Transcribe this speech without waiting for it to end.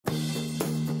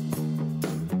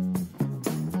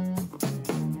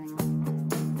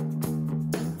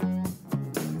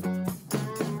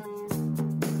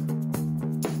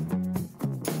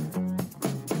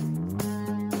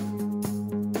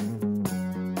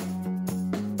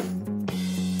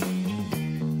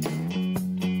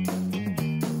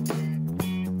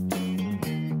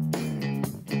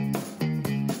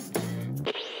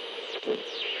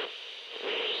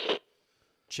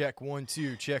Check 1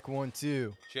 2. Check 1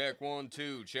 2. Check 1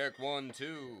 2. Check 1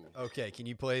 2. Okay, can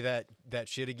you play that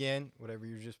shit again? Whatever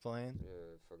you were just playing. Yeah,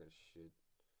 fucking shit.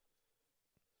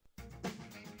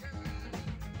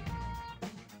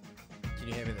 Can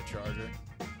you hand me the charger?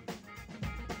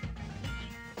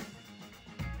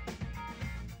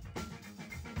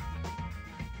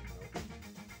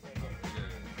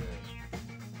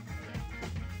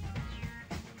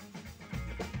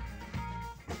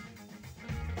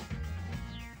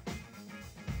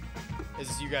 Is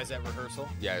this you guys at rehearsal?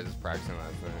 Yeah, I was just practicing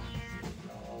last night.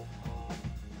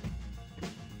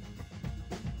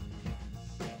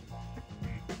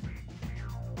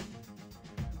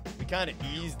 We kind of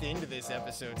eased into this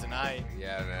episode tonight.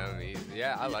 Yeah, man.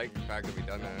 Yeah, I like the fact that we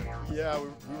done that. Yeah, we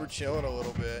were chilling a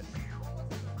little bit.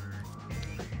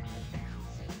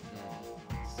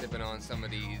 Sipping on some of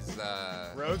these,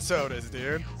 Road sodas,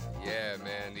 dude. yeah,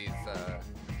 man, these,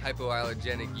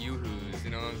 hypoallergenic yoo-hoos, you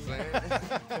know what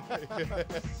I'm saying?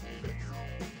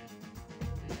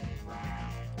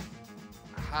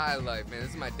 High life, man.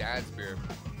 This is my dad's beer.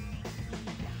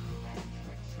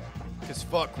 Cause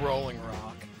fuck Rolling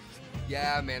Rock.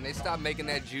 Yeah, man, they stopped making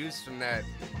that juice from that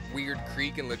weird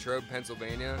creek in Latrobe,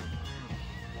 Pennsylvania.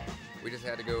 We just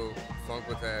had to go funk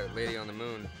with that lady on the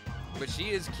moon. But she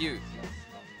is cute.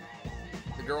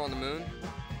 The girl on the moon,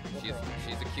 she's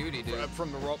a cutie, dude.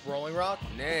 From the Rolling Rock?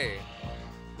 Nay.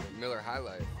 Miller High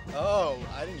Life. Oh,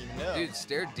 I didn't even know. Dude,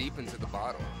 stare deep into the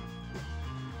bottle.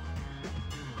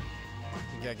 I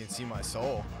think I can see my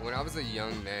soul. When I was a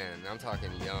young man, I'm talking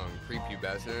young,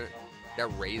 prepubescent, that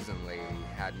raisin lady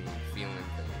had me feeling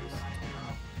things.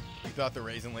 You thought the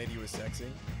raisin lady was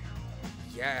sexy?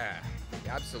 Yeah,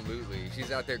 absolutely.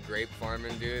 She's out there grape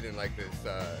farming, dude, in like this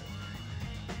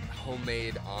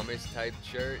homemade Amish type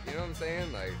shirt. You know what I'm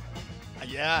saying? Like,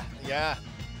 Yeah.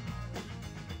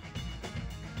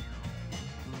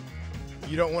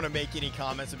 You don't want to make any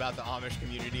comments about the Amish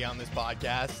community on this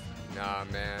podcast? nah,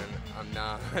 man. I'm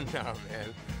not. Nah,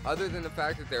 man. Other than the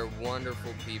fact that they're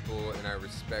wonderful people and I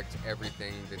respect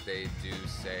everything that they do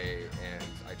say and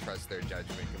I trust their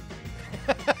judgment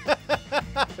completely.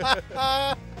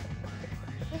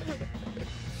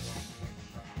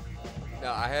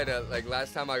 No, I had like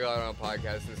last time I got on a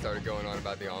podcast and started going on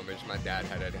about the Amish, my dad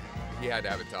had to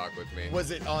have a talk with me. Was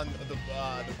it on the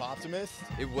Poptimist?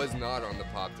 It was not on the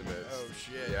Poptimist. Oh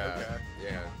shit. Yeah. Okay.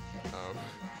 Yeah.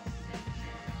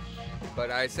 But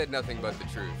I said nothing but the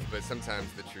truth. But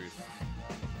sometimes the truth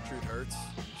hurts.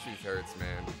 Truth hurts,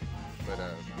 man. But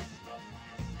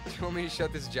do you want me to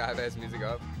shut this jive ass music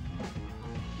up?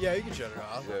 Yeah, you can shut it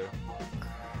off.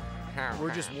 Yeah.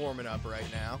 We're just warming up right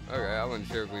now. Okay, I wasn't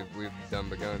sure if we've done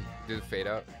begun. Do the fade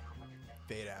out.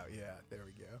 Fade out. Yeah. There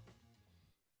we go.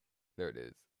 There it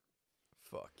is.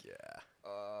 Fuck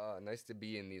yeah. Nice to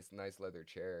be in this nice leather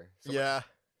chair. Yeah.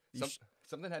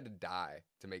 Something had to die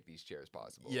to make these chairs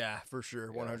possible. Yeah, for sure,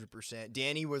 100%.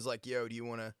 Danny was like, "Yo, do you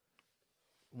want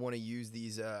to use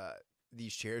these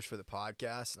chairs for the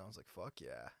podcast?" And I was like, "Fuck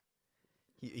yeah."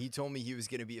 He told me he was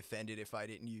gonna be offended if I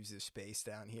didn't use this space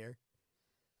down here,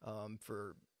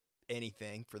 for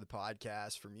anything, for the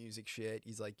podcast, for music shit.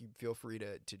 He's like, "You feel free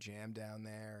to jam down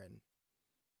there and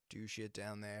do shit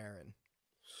down there," and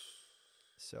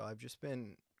so I've just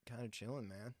been kind of chilling,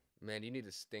 man. Man, you need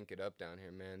to stink it up down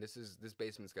here, man. This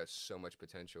basement's got so much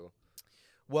potential.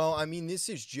 Well, I mean, this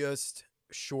is just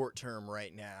short term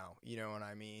right now, you know what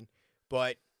I mean?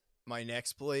 But my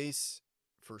next place,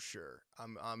 for sure.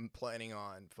 I'm planning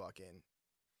on fucking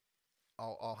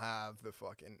I'll have the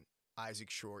fucking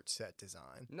Isaac Short set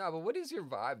design. No, but what is your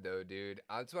vibe though, dude?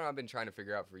 That's what I've been trying to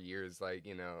figure out for years, like,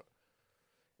 you know.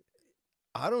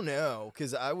 I don't know,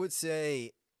 cuz I would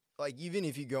say like even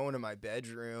if you go into my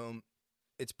bedroom,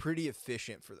 it's pretty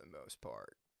efficient for the most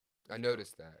part. I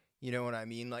noticed that. You know what I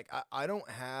mean? Like, I don't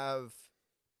have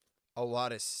a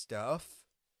lot of stuff,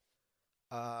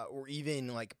 or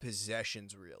even, like,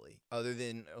 possessions, really. Other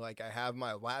than, like, I have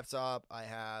my laptop, I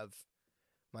have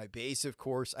my bass, of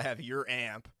course, I have your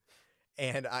amp,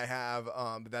 and I have,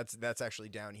 that's actually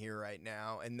down here right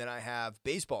now, and then I have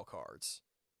baseball cards.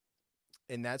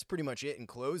 And that's pretty much it, and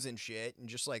clothes and shit, and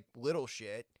just, like, little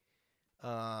shit.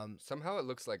 Somehow it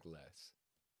looks like less.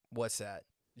 What's that?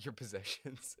 Your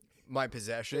possessions. My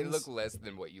possessions? They look less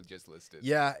than what you just listed.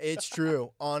 Yeah, it's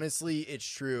true. Honestly, it's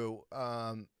true.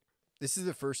 This is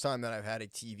the first time that I've had a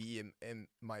TV in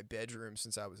my bedroom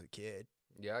since I was a kid.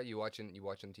 Yeah, you watching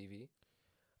TV?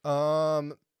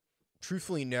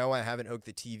 Truthfully, no, I haven't hooked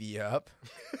the TV up.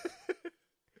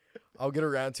 I'll get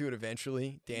around to it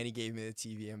eventually. Danny gave me the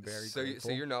TV. I'm very grateful.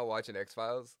 So you're not watching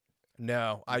X-Files?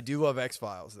 No, I do love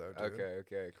X-Files though, dude.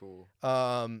 Okay, cool.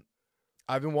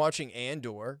 I've been watching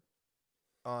Andor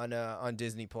on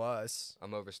Disney Plus.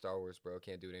 I'm over Star Wars, bro.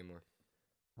 Can't do it anymore.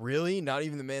 Really? Not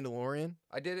even The Mandalorian?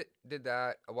 I did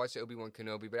that. I watched Obi-Wan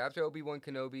Kenobi, but after Obi-Wan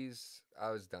Kenobi's,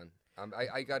 I was done.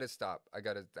 I gotta stop.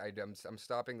 I'm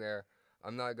stopping there.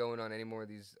 I'm not going on any more of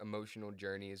these emotional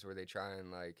journeys where they try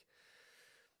and like.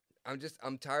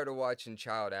 I'm tired of watching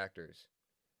child actors.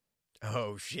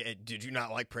 Oh shit! Did you not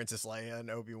like Princess Leia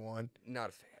and Obi-Wan? Not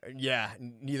a fan. Yeah,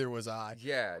 neither was I.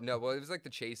 Yeah, no. Well, it was like the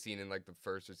chase scene in like the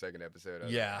first or second episode.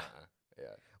 Yeah. Like,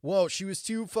 yeah. Well, she was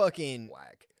too fucking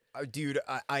Whack. dude.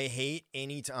 I hate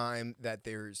any time that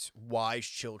there's wise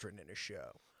children in a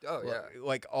show. Oh yeah.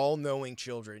 Like all-knowing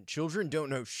children. Children don't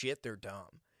know shit. They're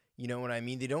dumb. You know what I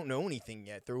mean? They don't know anything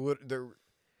yet. They're little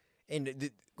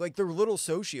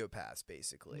sociopaths,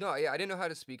 basically. No, yeah. I didn't know how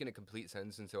to speak in a complete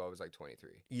sentence until I was like 23.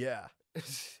 Yeah.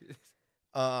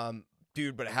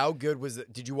 Dude, but how good was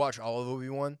it? Did you watch all of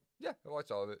Obi-Wan? Yeah, I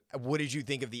watched all of it. What did you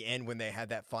think of the end when they had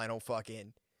that final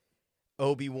fucking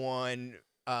Obi-Wan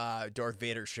Darth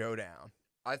Vader showdown?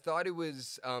 I thought it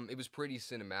was pretty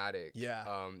cinematic.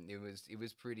 Yeah. It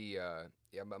was pretty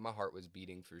yeah, my heart was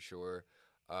beating for sure.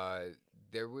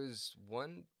 There was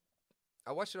one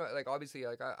I watched it like obviously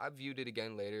like I viewed it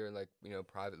again later like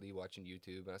privately watching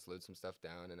YouTube, and I slowed some stuff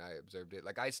down and I observed it.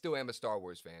 Like I still am a Star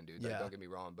Wars fan, dude. Like, Yeah. don't get me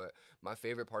wrong, but my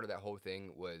favorite part of that whole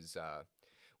thing was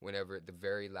whenever the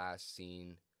very last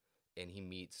scene and he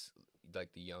meets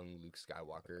like the young Luke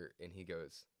Skywalker and he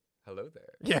goes, "Hello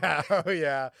there." Yeah. Oh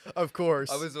yeah. Of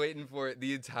course. I was waiting for it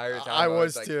the entire time. I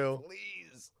was like, too.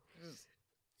 Please.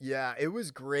 Yeah, it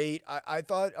was great. I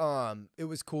thought it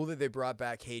was cool that they brought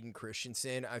back Hayden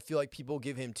Christensen. I feel like people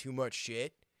give him too much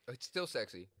shit. It's still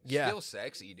sexy. Yeah. Still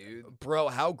sexy, dude. Bro,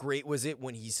 how great was it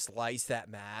when he sliced that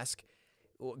mask,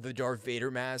 the Darth Vader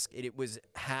mask, and it was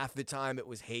half the time it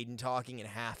was Hayden talking and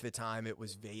half the time it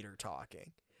was Vader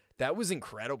talking. That was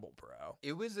incredible, bro.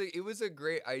 It was a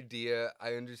great idea.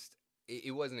 I understand.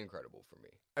 It wasn't incredible for me.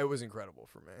 It was incredible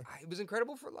for me. It was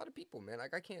incredible for a lot of people, man.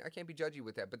 Like I can't be judgy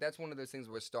with that. But that's one of those things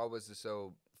where Star Wars is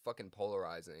so fucking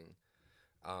polarizing.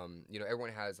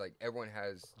 Everyone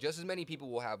has just as many people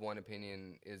will have one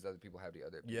opinion as other people have the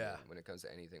other opinion. Yeah. When it comes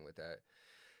to anything with that,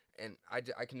 and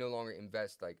I can no longer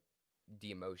invest like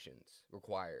the emotions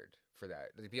required for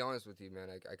that. To be honest with you, man,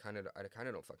 I kind of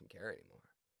don't fucking care anymore.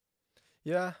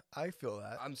 Yeah, I feel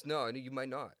that. No, you might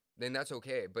not. Then that's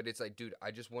okay. But it's like, dude,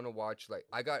 I just want to watch, like,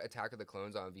 I got Attack of the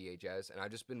Clones on VHS, and I've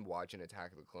just been watching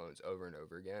Attack of the Clones over and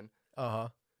over again. Uh-huh.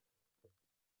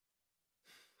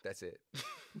 That's it.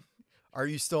 Are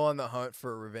you still on the hunt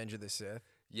for Revenge of the Sith?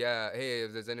 Yeah. Hey,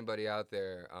 if there's anybody out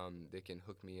there, they can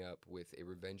hook me up with a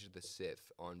Revenge of the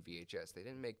Sith on VHS. They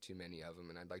didn't make too many of them,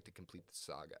 and I'd like to complete the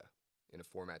saga in a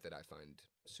format that I find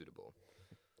suitable.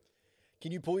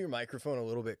 Can you pull your microphone a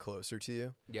little bit closer to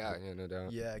you? Yeah, no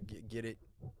doubt. Yeah, get it.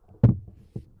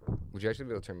 Would you actually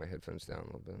be able to turn my headphones down a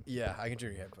little bit? Yeah, I can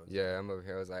turn your headphones. Yeah, I'm over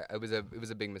here. It was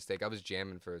a big mistake. I was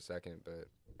jamming for a second, but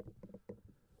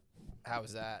How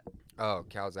was that? oh,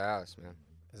 cow's ass, man.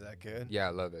 Is that good? Yeah,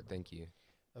 I love it. Thank you.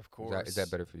 Of course. Is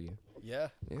that better for you? Yeah.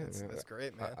 Yeah, That's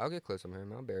great, man. I'll get close on here,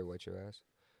 man. I'll Barry White your ass.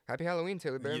 Happy Halloween,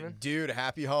 Taylor Berryman. Dude,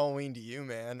 happy Halloween to you,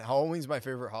 man. Halloween's my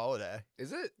favorite holiday.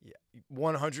 Is it? Yeah,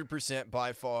 100%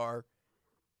 by far,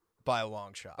 by a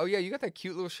long shot. Oh yeah, you got that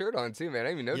cute little shirt on too, man. I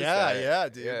didn't even notice yeah, that. yeah,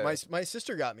 dude. Yeah. My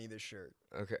sister got me this shirt.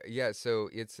 Okay, yeah. So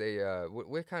it's a what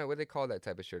do they call that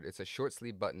type of shirt? It's a short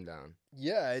sleeve button down.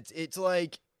 Yeah, it's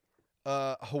like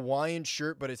a Hawaiian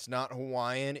shirt, but it's not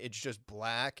Hawaiian. It's just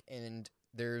black, and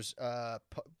there's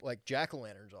like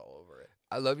jack-o'-lanterns all over it.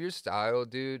 I love your style,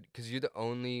 dude, because you're the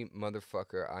only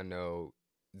motherfucker I know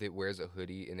that wears a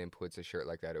hoodie and then puts a shirt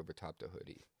like that over top the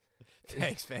hoodie.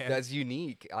 Thanks, man. That's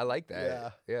unique. I like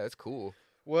that. Yeah, that's cool.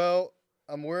 Well,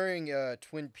 I'm wearing a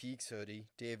Twin Peaks hoodie,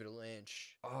 David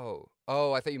Lynch. Oh,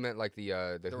 I thought you meant like the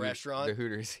restaurant? the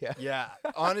Hooters. Yeah. Yeah,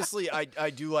 honestly, I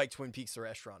do like Twin Peaks, the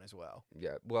restaurant, as well.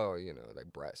 Yeah. Well,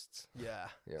 like breasts. Yeah.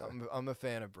 Yeah. I'm a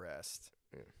fan of breast.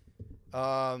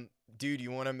 Yeah. Dude,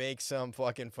 you want to make some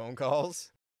fucking phone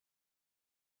calls?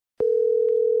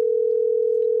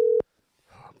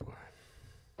 Oh boy.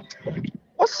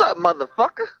 What's up,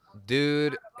 motherfucker?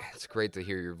 Dude, it's great to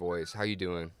hear your voice. How you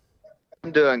doing?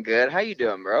 I'm doing good. How you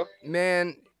doing, bro?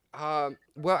 Man,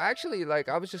 well, actually, like,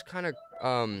 I was just kind of,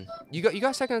 you got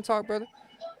a second to talk, brother?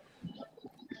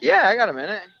 Yeah, I got a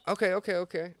minute. Okay.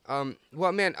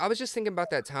 Well, man, I was just thinking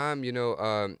about that time,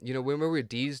 when we were with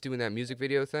D's doing that music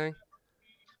video thing.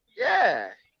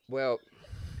 Yeah. Well,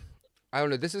 I don't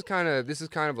know. This is kind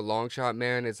of a long shot,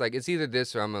 man. It's like it's either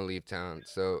this or I'm gonna leave town.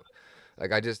 So,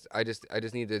 like, I just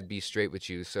need to be straight with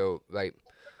you. So, like,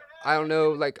 I don't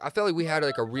know. Like, I felt like we had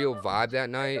like a real vibe that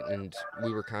night, and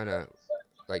we were kind of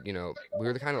like, you know, we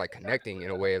were kind of like connecting in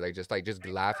a way, like just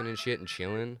laughing and shit and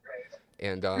chilling.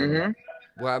 And Mhm.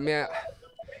 well, I mean,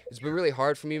 it's been really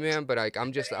hard for me, man. But like,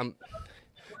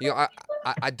 you know,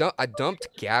 I dumped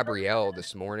Gabrielle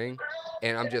this morning,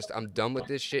 and I'm done with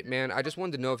this shit, man. I just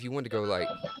wanted to know if you wanted to go, like,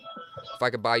 if I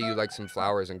could buy you like some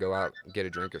flowers and go out and get a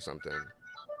drink or something.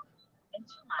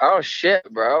 Oh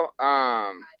shit, bro.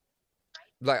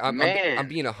 Like, I'm Man,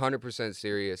 being 100%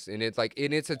 serious, and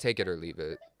it's a take it or leave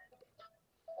it.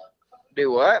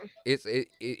 do what?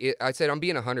 I said I'm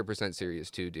being 100% serious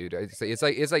too, dude.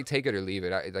 It's like take it or leave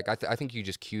it. I think you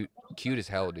just cute as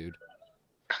hell, dude.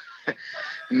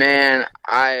 Man,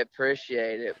 I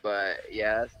appreciate it, but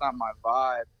yeah, that's not my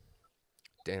vibe.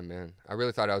 Damn, man. I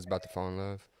really thought I was about to fall in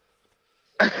love.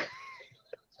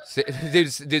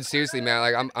 Dude, seriously, man.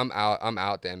 Like, I'm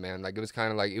out then, man. Like, it was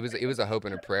kind of like it was a hope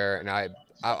and a prayer, and I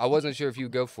wasn't sure if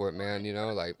you'd go for it, man. You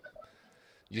know, like,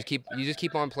 you just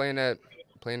keep on playing that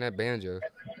banjo.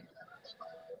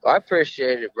 I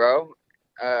appreciate it, bro.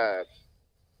 Uh,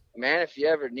 Man, if you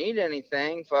ever need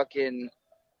anything, fucking,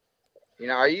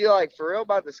 are you like for real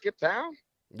about to skip town?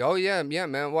 Oh yeah,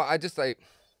 man. Well, I just like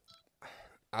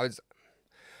I was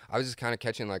just kind of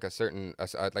catching like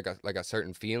like a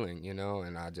certain feeling, you know,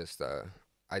 and I just I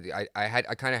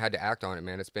kind of had to act on it,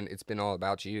 man. It's been all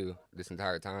about you this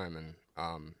entire time, and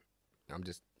I'm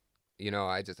just, you know,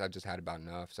 I've just had about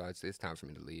enough, so it's time for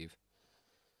me to leave.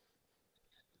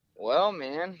 Well,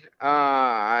 man,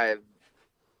 I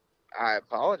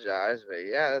apologize, but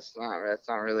yeah, that's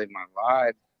not really my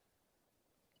vibe.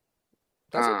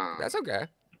 That's okay.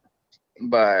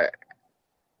 But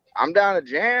I'm down to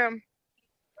jam.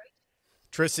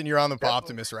 Tristan, you're on the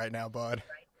Poptimist right now, bud.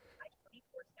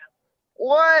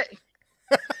 What?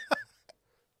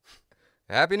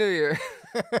 Happy New Year.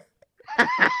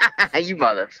 You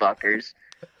motherfuckers.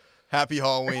 Happy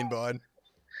Halloween, bud.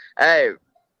 Hey,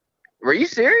 were you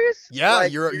serious? Yeah,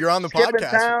 Like, you're on the skipping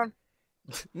podcast. town?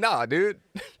 Nah, dude.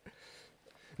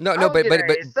 No, I was but getting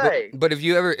ready to say. if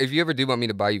you ever do want me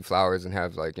to buy you flowers and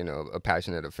have, like, you know, a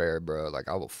passionate affair, bro, like,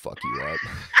 I will fuck you up.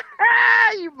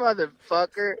 You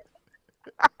motherfucker.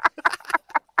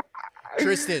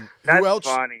 Tristan, That's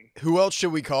funny. who else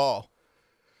should we call?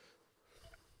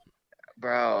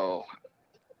 Bro.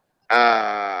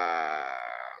 Have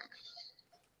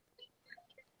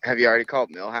you already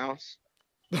called Millhouse?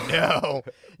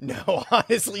 No.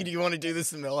 Honestly, do you want to do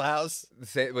this in Millhouse?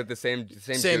 With the same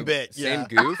bit, same yeah.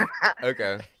 goof.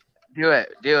 Okay. Do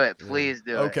it. Please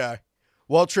do it. Okay.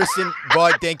 Well, Tristan,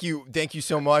 bud, thank you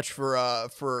so much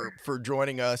for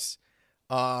joining us.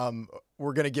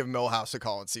 We're gonna give Millhouse a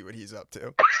call and see what he's up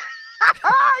to.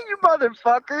 You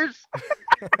motherfuckers.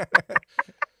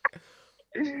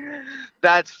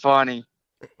 That's funny.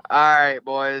 All right,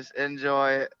 boys.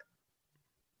 Enjoy it.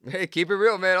 Hey, keep it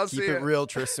real, man. I'll see you. Keep it real,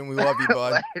 Tristan. We love you,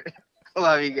 bud.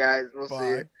 Love you guys. We'll see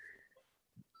Bye.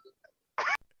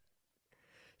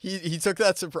 you. He took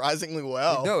that surprisingly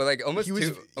well. No, like almost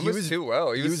too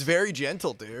well. He was very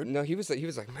gentle, dude. No, he was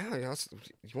like, man,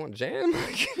 you want jam?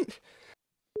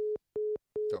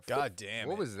 God damn.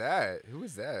 What was that? Who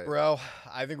was that? Bro,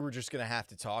 I think we're just gonna have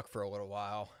to talk for a little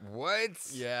while. What?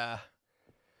 Yeah.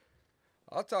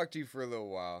 I'll talk to you for a little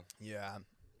while. Yeah.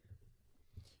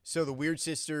 So the Weird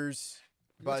Sisters,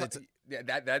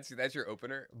 that's your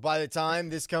opener. by the time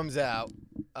this comes out,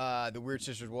 the Weird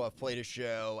Sisters will have played a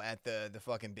show at the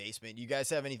fucking basement. You guys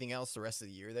have anything else the rest of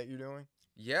the year that you're doing?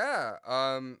 Yeah.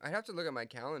 I'd have to look at my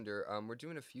calendar. We're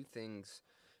doing a few things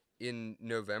in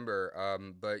November.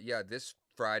 But yeah, this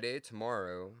Friday,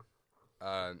 tomorrow,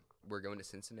 we're going to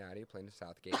Cincinnati, playing the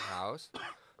Southgate House.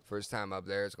 First time up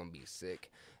there, it's gonna be sick.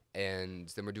 And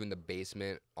then we're doing the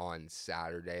basement on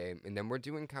Saturday, and then we're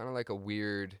doing kind of like a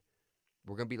weird.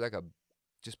 We're gonna be like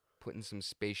just putting some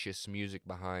spacious music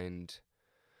behind,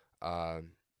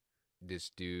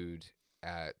 this dude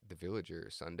at the Villager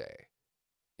Sunday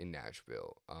in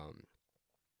Nashville.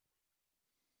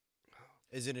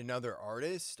 Is it another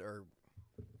artist or?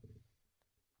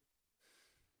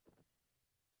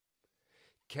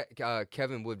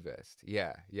 Kevin Woodvest.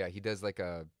 Yeah, he does like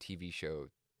a TV show.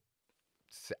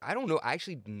 I don't know. I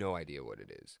actually have no idea what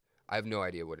it is. I have no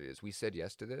idea what it is. We said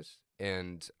yes to this,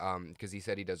 and because he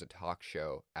said he does a talk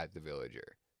show at the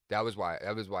Villager. That was why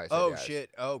I said yes. Shit.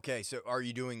 Okay, so are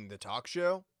you doing the talk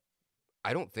show?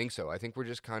 I don't think so. I think we're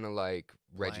just kind of like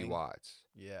Reggie Playing? Watts.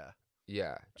 Yeah.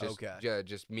 Yeah. Okay.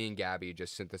 Just me and Gabby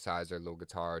just synthesize our little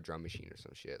guitar, drum machine or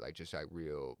some shit. Like just like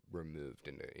real removed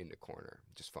in the corner,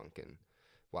 just funking,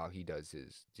 while he does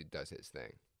his thing.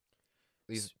 At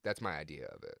least that's my idea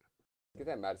of it. Get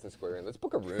that Madison Square Inn. Let's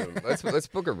book a room. Let's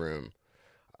book a room.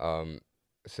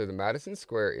 So the Madison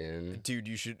Square Inn. Dude,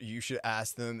 you should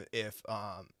ask them if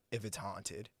it's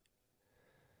haunted.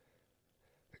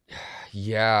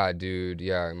 Yeah, dude.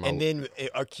 Yeah. And then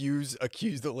accuse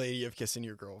the lady of kissing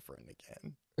your girlfriend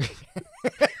again.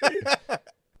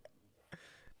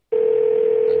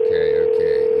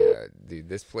 Okay. Yeah, dude.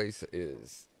 This place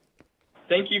is.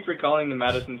 Thank you for calling the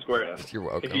Madison Square Inn. You're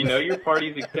welcome. If you know your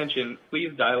party's extension,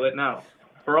 please dial it now.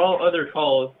 For all other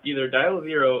calls, either dial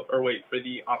 0 or wait for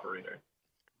the operator.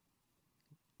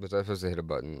 Was I supposed to hit a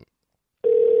button?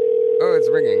 Oh, it's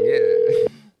ringing. Yeah.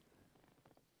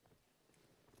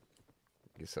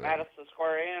 Madison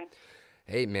Square Inn.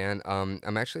 Hey, man.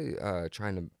 I'm actually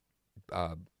trying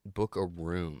to book a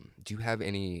room. Do you have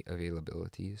any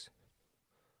availabilities?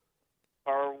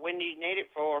 Or when do you need it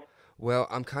for? Well,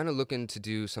 I'm kind of looking to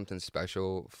do something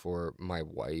special for my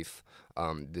wife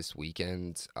this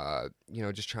weekend.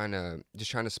 Just trying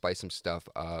to spice some stuff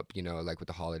up. Like with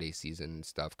the holiday season and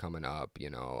stuff coming up.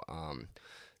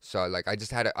 So like I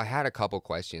had a couple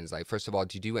questions. Like, first of all,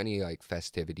 do you do any like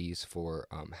festivities for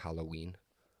Halloween?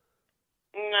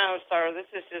 No, sir. This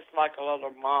is just like a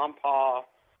little mom pa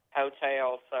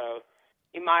hotel, so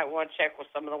you might want to check with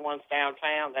some of the ones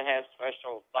downtown that have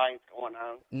special things going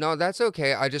on. No, that's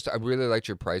okay. I really liked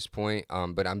your price point.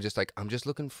 But I'm just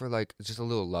looking for like just a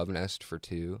little love nest for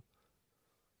two.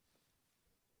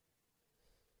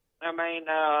 I mean,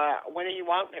 when are you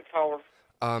wanting it for?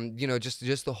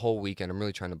 Just the whole weekend. I'm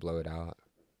really trying to blow it out.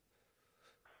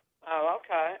 Oh,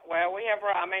 okay. Well, we have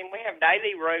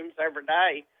daily rooms every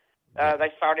day. They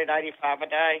start at $85 a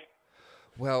day.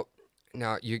 Well,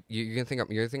 now you're gonna think I'm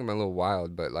a little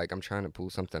wild, but like I'm trying to pull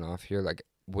something off here. Like,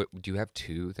 what do you have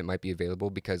two that might be available?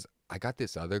 Because I got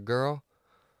this other girl.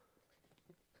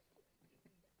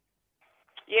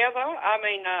 Yeah, though.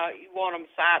 You want them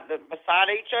beside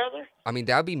each other? I mean,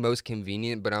 that'd be most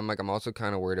convenient, but I'm also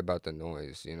kind of worried about the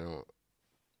noise, No,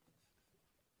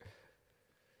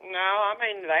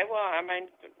 they will.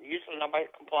 Usually nobody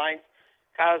complains.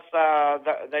 Because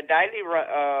the daily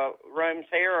rooms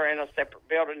here are in a separate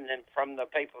building than from the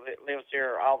people that lives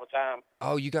here all the time.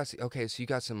 Oh, you got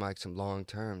some long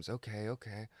terms. Okay.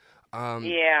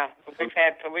 Yeah,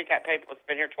 we got people that's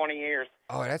been here 20 years.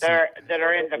 Oh, that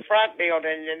are in the front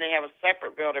building, and then they have a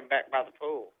separate building back by the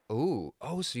pool.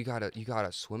 Oh, so you got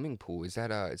a swimming pool? Is that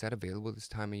available this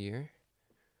time of year?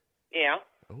 Yeah.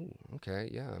 Oh, okay,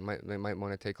 yeah. They might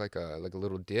want to take like a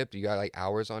little dip. You got like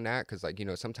hours on that? Because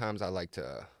sometimes I like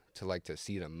to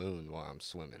see the moon while I'm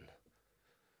swimming.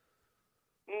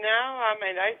 No,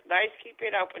 they keep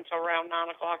it open till around 9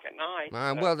 o'clock at night.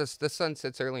 Well, the sun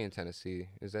sets early in Tennessee.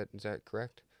 Is that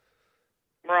correct?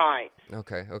 Right.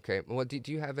 Okay. Well, do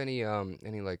you have any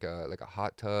like a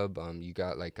hot tub? You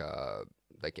got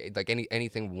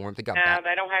anything warm? They got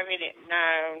they don't have any.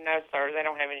 No, sir, they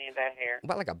don't have any of that here. What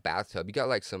about like a bathtub? You got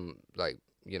like some do I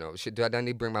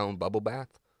need to bring my own bubble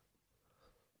bath?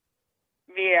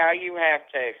 Yeah, you have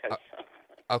to. 'Cause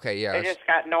okay, yeah. They just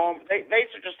got normal. These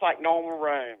are just like normal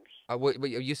rooms. Well,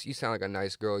 you sound like a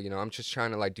nice girl. I'm just trying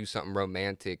to like do something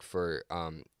romantic for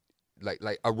like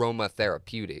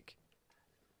aromatherapeutic.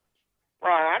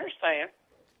 Right, I understand.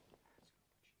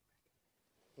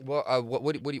 Well, what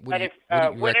do you when are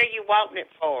you wanting it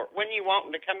for? When are you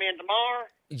wanting to come in tomorrow?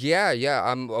 Yeah.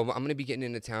 I'm gonna be getting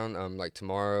into town like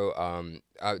tomorrow.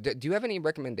 Do you have any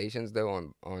recommendations though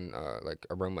on like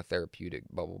aromatherapeutic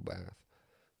bubble bath?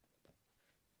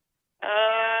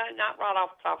 Not right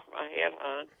off the top of my head,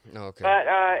 hon. Okay. But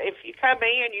if you come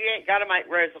in, you ain't got to make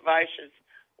reservations.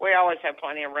 We always have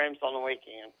plenty of rooms on the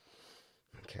weekend.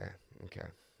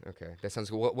 Okay. That sounds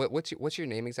good. What's your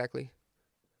name exactly?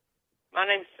 My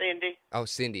name's Cindy. Oh,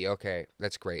 Cindy. Okay,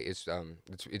 that's great. It's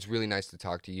really nice to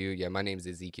talk to you. Yeah, my name's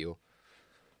Ezekiel.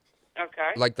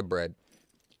 Okay. Like the bread.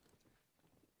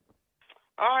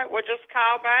 All right. Well, just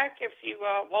call back if you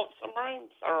want some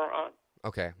rooms.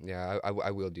 Okay. Yeah,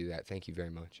 I will do that. Thank you very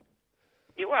much.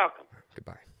 You're welcome.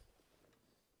 Goodbye.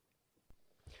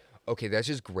 Okay, that's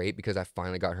just great because I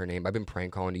finally got her name. I've been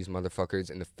prank calling these motherfuckers,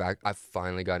 and the fact I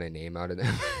finally got a name out of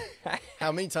them.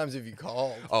 How many times have you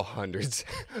called? Oh, hundreds.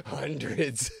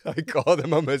 I call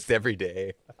them almost every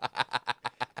day.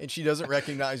 And she doesn't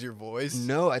recognize your voice?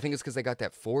 No, I think it's because I got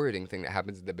that forwarding thing that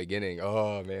happens at the beginning.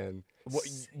 Oh, man. Well,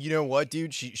 you know what,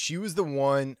 dude? She was the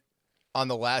one on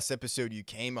the last episode you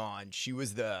came on. She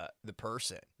was the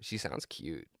person. She sounds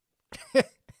cute.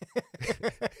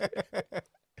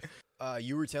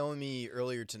 You were telling me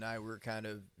earlier tonight, we were kind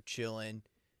of chilling,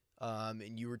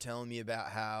 and you were telling me about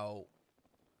how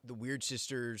the Weird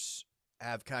Sisters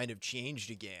have kind of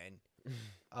changed again.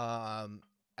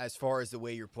 as far as the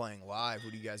way you're playing live,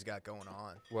 what do you guys got going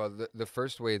on? Well, the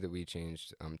first way that we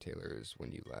changed, Taylor, is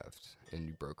when you left and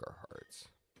you broke our hearts.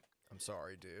 I'm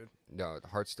sorry, dude. No, the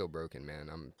heart's still broken, man.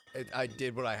 I'm I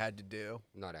did what I had to do.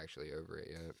 not actually over it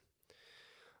yet.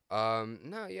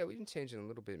 No, yeah, we've been changing a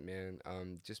little bit, man.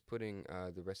 Just putting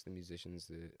the rest of the musicians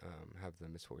that have the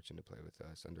misfortune to play with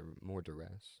us under more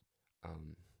duress.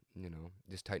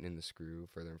 Just tightening the screw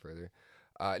further and further.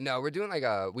 No, we're doing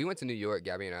we went to New York,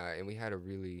 Gabby and I, and we had a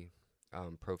really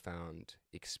profound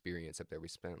experience up there. We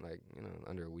spent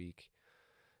under a week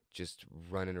just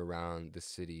running around the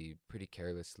city pretty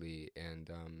carelessly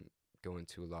and going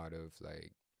to a lot of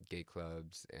like gay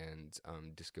clubs and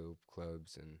disco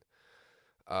clubs and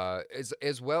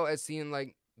as well as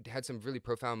seeing had some really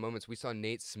profound moments. We saw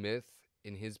Nate Smith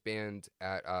in his band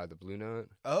at the Blue Note.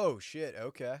 Oh shit!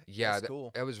 Okay. Yeah, that's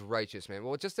cool. That was righteous, man.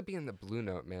 Well, just to be in the Blue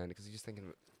Note, man, because you're just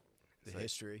thinking The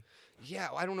history. Yeah,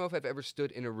 I don't know if I've ever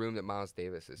stood in a room that Miles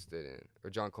Davis has stood in, or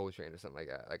John Coltrane, or something like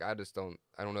that. Like I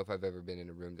don't know if I've ever been in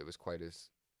a room that was quite as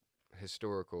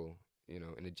historical,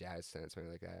 in a jazz sense,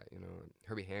 something like that.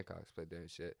 Herbie Hancock's played there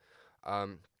and shit.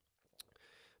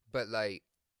 But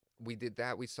we did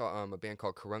that. We saw a band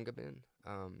called Karungabin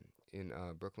in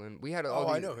Brooklyn. We had all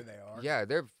I these, know who they are. Yeah,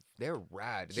 they're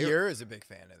rad. Kiera's a big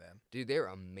fan of them. Dude, they're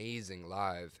amazing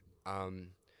live.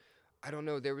 I don't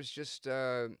know. There was just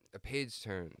a page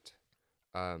turned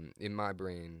in my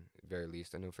brain, at very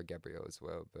least. I know for Gabrielle as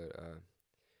well. But,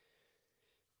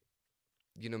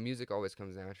 music always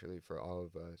comes naturally for all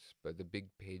of us. But the big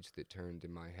page that turned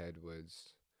in my head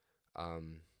was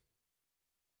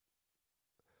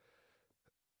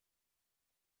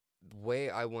the way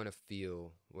I want to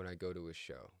feel when I go to a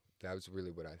show. That was really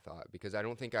what I thought. Because I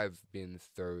don't think I've been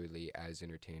thoroughly as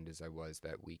entertained as I was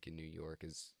that week in New York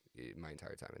as my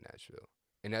entire time in Nashville.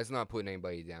 And that's not putting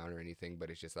anybody down or anything, but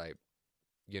it's just like,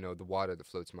 the water that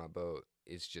floats my boat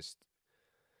is just,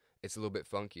 it's a little bit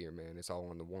funkier, man. It's all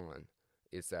on the one.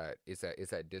 It's that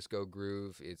disco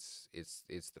groove. It's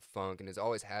the funk, and it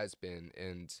always has been.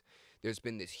 And there's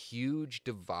been this huge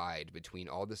divide between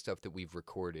all the stuff that we've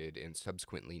recorded and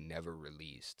subsequently never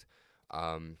released,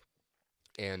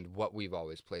 and what we've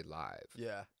always played live.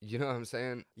 Yeah. You know what I'm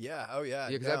saying? Yeah. Oh yeah.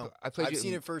 Yeah, because I've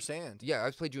seen it firsthand. Yeah,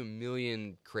 I've played you a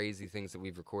million crazy things that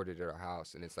we've recorded at our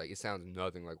house, and it's like it sounds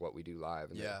nothing like what we do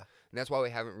live. And and that's why we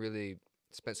haven't really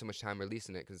spent so much time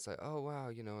releasing it, because it's like, oh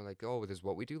wow, there's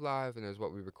what we do live and there's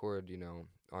what we record,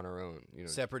 on our own.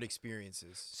 Separate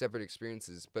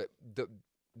experiences. But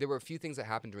there were a few things that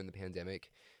happened during the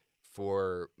pandemic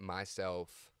for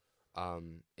myself,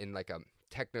 in like a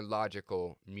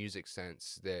technological music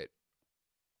sense that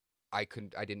I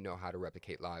didn't know how to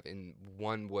replicate live. And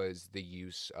one was the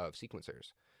use of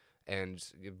sequencers, and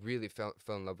really fell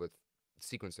in love with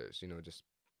sequencers, just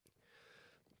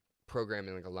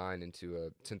programming like a line into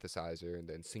a synthesizer and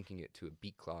then syncing it to a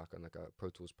beat clock on like a Pro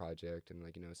Tools project, and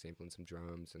sampling some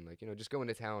drums and just going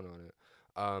to town on it,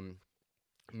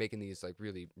 making these like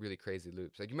really, really crazy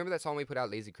loops. Like, you remember that song we put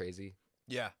out, Lazy Crazy?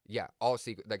 Yeah. Yeah,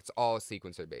 it's all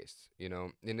sequencer based,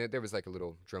 And there was like a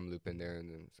little drum loop in there,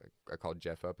 and then it's like, I called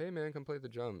Jeff up, hey man, come play the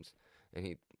drums, and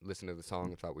he listened to the song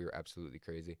and thought we were absolutely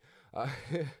crazy. But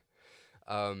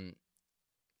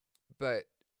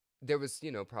there was,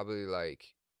 probably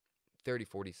like 30,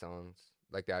 40 songs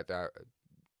like that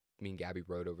me and Gabby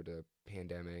wrote over the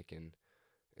pandemic, and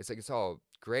it's like, it's all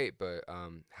great, but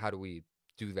how do we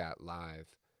do that live?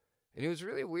 And it was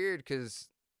really weird because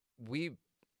we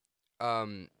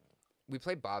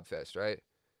played Bobfest, right?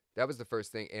 That was the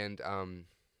first thing, and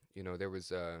there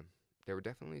were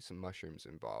definitely some mushrooms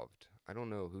involved. I don't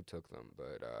know who took them,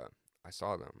 but I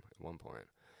saw them at one point.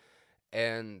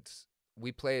 And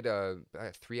we played a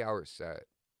 3-hour set,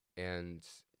 and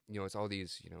it's all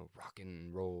these, rock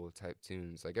and roll type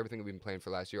tunes, like everything that we've been playing for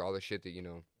last year, all the shit that,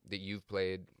 that you've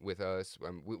played with us.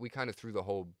 We kind of threw the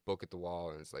whole book at the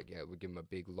wall, and it's like, yeah, we'd give him a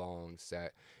big, long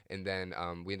set. And then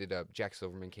we ended up, Jack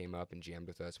Silverman came up and jammed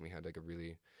with us, and we had like a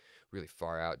really, really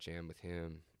far out jam with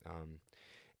him.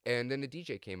 And then the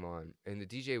DJ came on, and the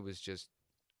DJ was just,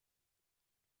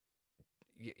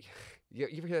 you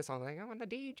ever hear that song, like, "Oh, the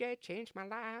DJ changed my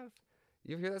life"?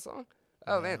 You ever hear that song?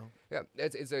 Oh, no. Man, yeah,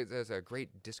 it's a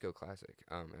great disco classic,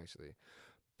 actually.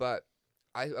 But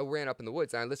I ran up in the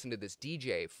woods and I listened to this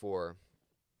DJ for,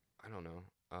 I don't know,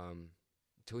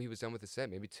 till he was done with the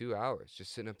set, maybe 2 hours,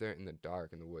 just sitting up there in the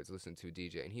dark in the woods listening to a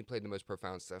DJ, and he played the most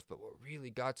profound stuff. But what really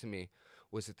got to me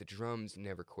was that the drums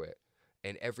never quit,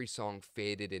 and every song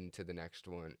faded into the next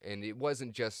one. And it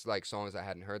wasn't just like songs I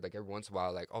hadn't heard. Like every once in a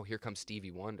while, like, oh, here comes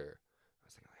Stevie Wonder. I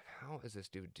was thinking, like, how is this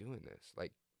dude doing this?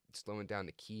 Like, slowing down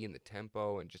the key and the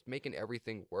tempo and just making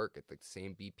everything work at the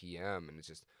same BPM. And it's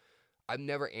just, I've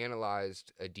never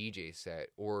analyzed a DJ set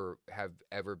or have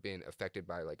ever been affected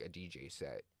by like a DJ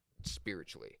set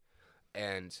spiritually.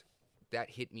 And that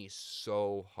hit me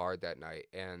so hard that night.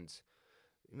 And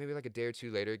maybe like a day or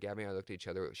two later, Gabby and I looked at each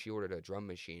other. She ordered a drum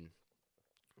machine.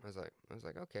 I was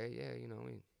like, okay, yeah, you know,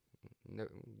 we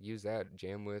use that,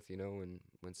 jam with, you know,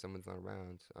 when someone's not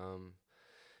around.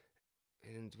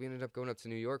 And we ended up going up to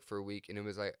New York for a week, and it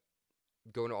was like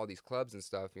going to all these clubs and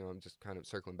stuff. You know, I'm just kind of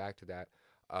circling back to that.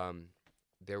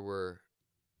 There were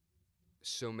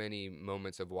so many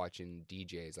moments of watching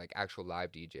DJs, like actual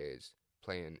live DJs,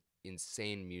 playing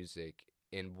insane music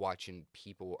and watching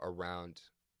people around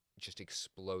just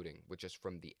exploding with just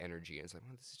from the energy. And it's like,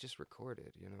 well, this is just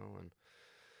recorded, you know? And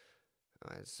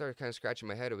I started kind of scratching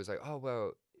my head. It was like, oh,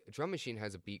 well, a drum machine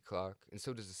has a beat clock, and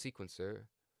so does a sequencer.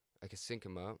 I can sync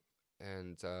them up.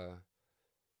 And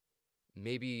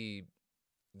maybe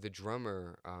the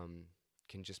drummer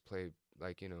can just play,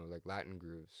 like, you know, like Latin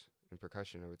grooves and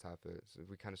percussion over top of it. So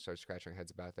we kind of started scratching our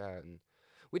heads about that. And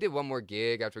we did one more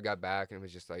gig after we got back, and it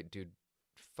was just like, dude,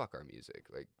 fuck our music.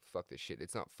 Like, fuck this shit.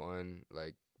 It's not fun.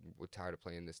 Like, we're tired of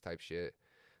playing this type shit.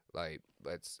 Like,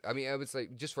 I mean, I was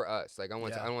like, just for us. Like, I don't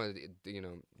want to, you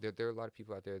know, there are a lot of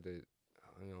people out there that,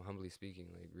 you know, humbly speaking,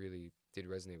 like, really did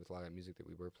resonate with a lot of that music that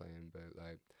we were playing. But,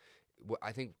 like,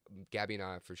 I think Gabby and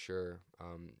I, for sure,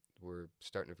 were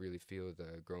starting to really feel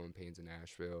the growing pains in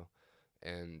Nashville,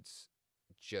 and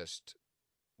just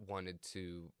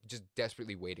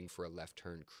desperately waiting for a left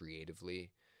turn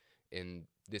creatively. And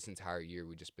this entire year,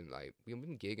 we've just been like, we've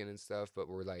been gigging and stuff, but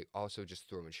we're like also just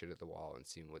throwing shit at the wall and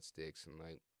seeing what sticks, and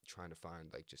like trying to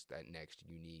find like just that next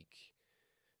unique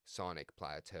sonic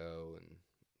plateau, and,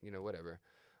 you know, whatever.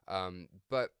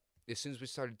 But as soon as we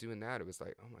started doing that, it was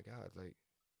like, oh my God, like,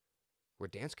 we're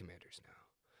dance commanders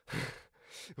now.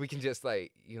 We can just,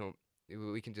 like, you know,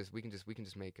 we can just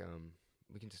make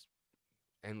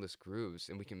endless grooves,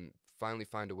 and we can finally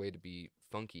find a way to be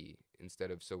funky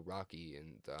instead of so rocky,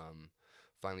 and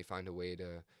finally find a way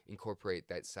to incorporate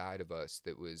that side of us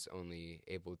that was only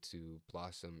able to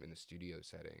blossom in a studio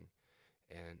setting.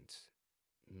 And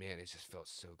man, it just felt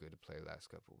so good to play the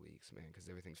last couple of weeks, man, because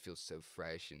everything feels so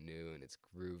fresh and new, and it's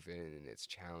grooving, and it's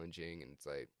challenging, and it's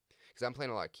like, because I'm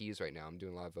playing a lot of keys right now. I'm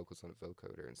doing a lot of vocals on a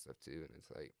vocoder and stuff too, and it's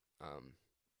like,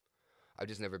 I've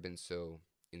just never been so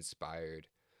inspired.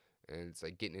 And it's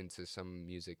like getting into some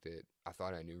music that I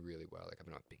thought I knew really well. Like, I've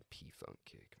been on a big P-Funk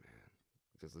kick, man.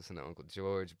 Just listen to Uncle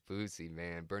George, Bootsy,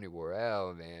 man, Bernie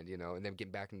Worrell, man, you know, and then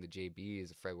getting back into the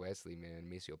JBs, Fred Wesley, man,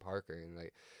 Maceo Parker, and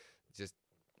like, just,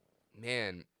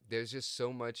 man, there's just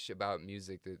so much about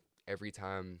music that every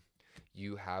time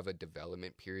you have a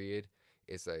development period,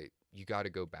 it's like, you got to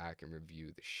go back and review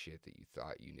the shit that you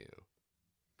thought you knew.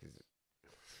 'Cause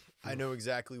I know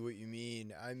exactly what you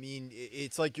mean. I mean,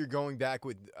 it's like you're going back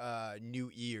with new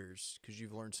ears because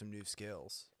you've learned some new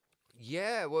skills.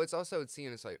 yeah, well, it's also,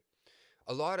 it's like,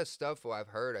 a lot of stuff what I've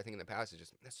heard, I think in the past, is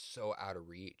just, that's so out of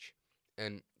reach.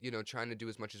 And, you know, trying to do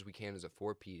as much as we can as a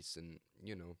 4-piece, and,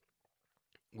 you know,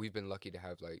 we've been lucky to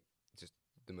have, like, just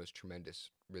the most tremendous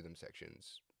rhythm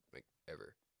sections, like,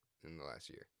 ever in the last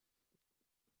year.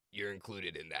 You're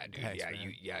included in that, dude. Thanks,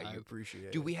 yeah, man. I appreciate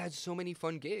it. Dude, we had so many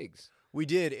fun gigs. We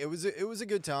did. It was a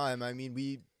good time. I mean,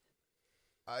 we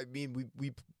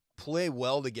play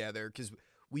well together because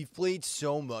we've played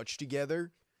so much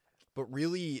together, but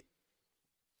really,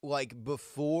 like,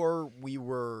 before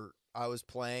I was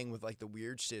playing with like the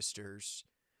Weird Sisters,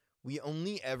 we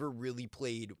only ever really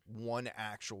played one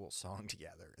actual song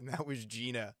together, and that was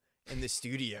Gina in the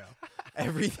studio.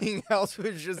 Everything else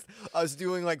was just us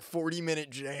doing like 40-minute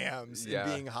jams and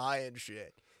being high and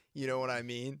shit. You know what I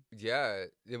mean? Yeah,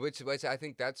 which I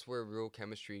think that's where real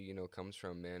chemistry, you know, comes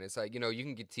from, man. It's like, you know, you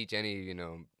can teach any,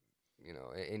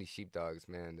 any sheepdogs,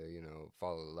 man, to, you know,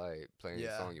 follow the light, playing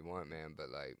the song you want, man. But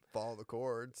like, follow the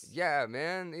chords. Yeah,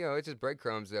 man. You know, it's just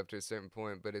breadcrumbs up to a certain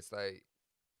point. But it's like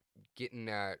getting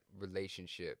that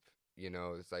relationship. You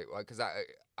know, it's like, because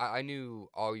I knew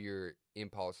all your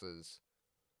impulses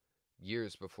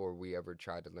years before we ever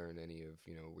tried to learn any of,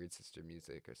 you know, Weird Sister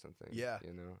music or something. Yeah.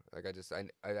 You know, like I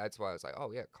that's why I was like,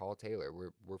 oh yeah, call Taylor.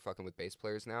 We're fucking with bass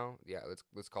players now. Yeah,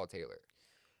 let's call Taylor.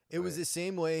 It was the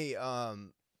same way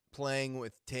playing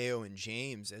with Teo and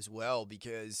James as well,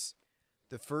 because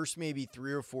the first maybe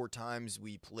 3 or 4 times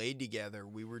we played together,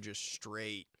 we were just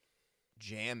straight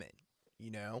jamming,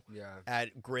 you know? Yeah.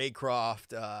 At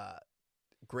Graycroft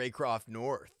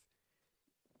North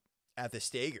at the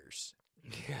Stagers.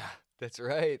 Yeah. That's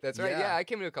right. That's right. Yeah. Yeah, I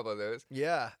came to a couple of those.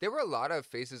 Yeah. There were a lot of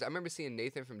faces. I remember seeing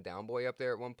Nathan from Downboy up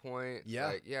there at one point. Yeah.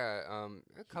 Like, yeah.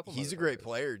 A couple. He's a great motherfuckers.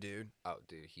 player, dude. Oh,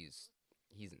 dude, he's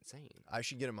insane. I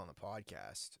should get him on the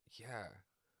podcast. Yeah.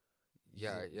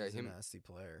 He's Him. a nasty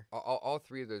player. All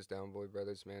three of those Downboy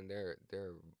brothers, man, they're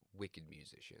wicked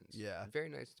musicians. Yeah. Very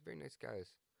nice guys.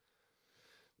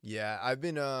 Yeah, I've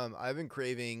been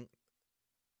craving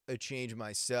a change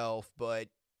myself, but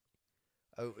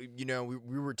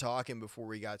we were talking before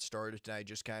we got started tonight,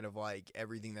 just kind of like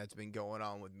everything that's been going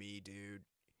on with me, dude.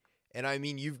 And I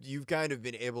mean, you've kind of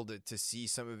been able to see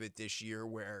some of it this year,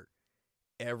 where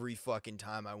every fucking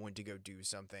time I went to go do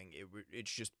something,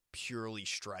 it's just purely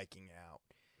striking out.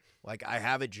 Like, I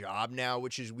have a job now,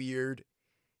 which is weird.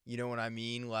 You know what I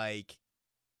mean? Like,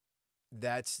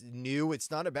 that's new.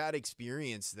 It's not a bad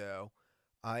experience though.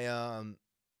 I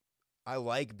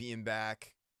like being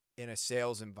back in a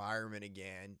sales environment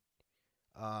again.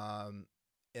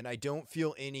 And I don't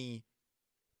feel any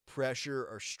pressure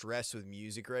or stress with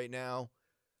music right now.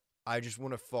 I just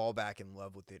want to fall back in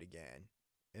love with it again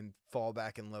and fall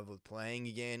back in love with playing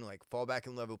again, like fall back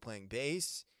in love with playing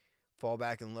bass, fall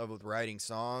back in love with writing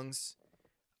songs,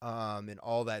 and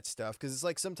all that stuff. Cause it's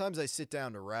like, sometimes I sit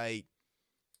down to write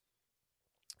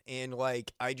and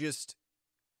like, I just,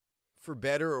 for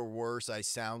better or worse, I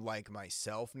sound like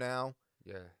myself now.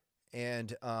 Yeah.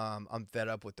 And I'm fed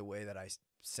up with the way that I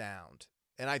sound.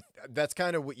 And that's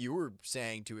kind of what you were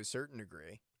saying to a certain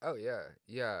degree. Oh yeah,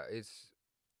 yeah. It's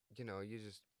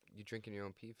you drinking your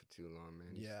own pee for too long,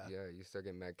 man. You start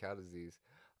getting mad cow disease.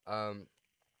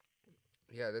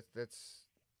 Yeah, that's.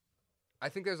 I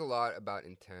think there's a lot about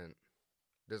intent.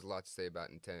 There's a lot to say about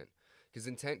intent, because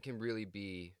intent can really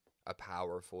be a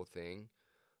powerful thing,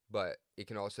 but it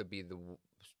can also be the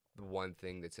one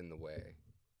thing that's in the way.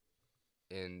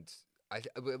 And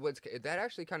that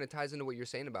actually kind of ties into what you're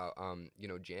saying about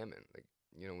jamming. Like,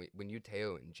 when you,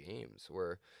 Teo, and James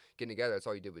were getting together, that's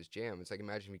all you did was jam. It's like,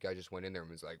 imagine if you guys just went in there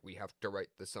and was like, we have to write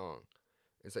the song.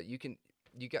 It's like, you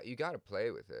got to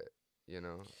play with it,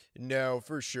 No,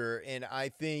 for sure. And I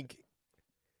think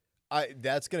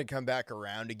that's gonna come back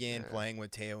around again, playing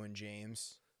with Teo and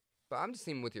James. But I'm just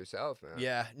thinking with yourself, man.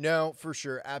 Yeah, no, for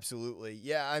sure, absolutely.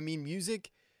 Yeah, I mean,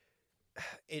 music,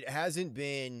 it hasn't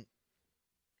been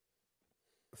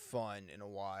fun in a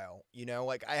while,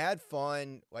 like I had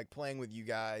fun like playing with you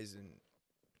guys and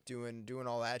doing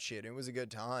all that shit. It was a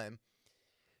good time,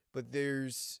 but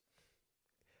there's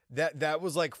that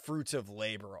was like fruits of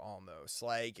labor almost,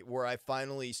 like where I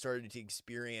finally started to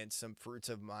experience some fruits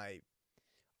of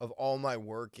all my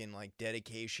work and like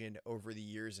dedication over the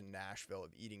years in Nashville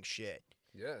of eating shit.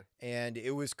 Yeah. And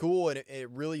it was cool, and it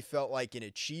really felt like an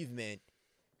achievement.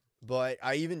 But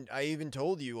I even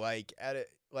told you, like,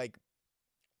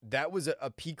 that was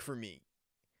a peak for me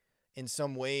in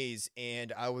some ways,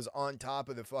 and I was on top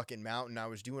of the fucking mountain. I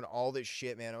was doing all this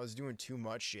shit, man. I was doing too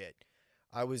much shit.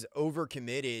 I was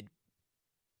overcommitted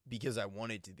because I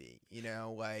wanted to be,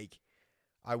 like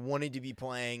I wanted to be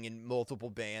playing in multiple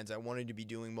bands. I wanted to be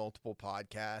doing multiple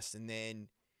podcasts, and then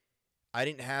I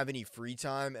didn't have any free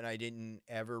time, and I didn't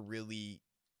ever really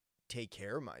take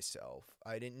care of myself.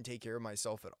 I didn't take care of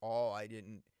myself at all. I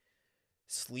didn't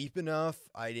sleep enough.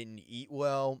 I didn't eat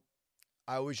well.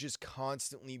 I was just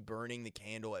constantly burning the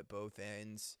candle at both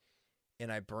ends,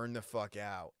 and I burned the fuck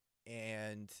out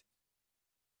and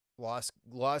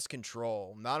lost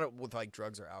control. Not with like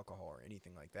drugs or alcohol or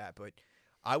anything like that, but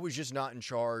I was just not in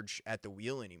charge at the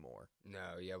wheel anymore.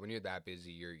 No, yeah, when you're that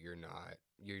busy, you're not.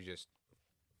 You're just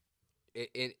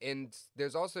and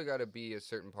there's also got to be a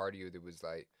certain part of you that was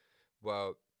like,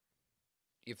 well,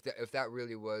 if that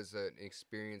really was an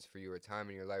experience for you, or a time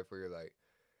in your life where you're like,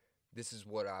 this is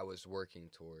what I was working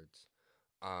towards,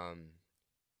 then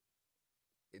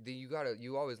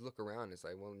you always look around. It's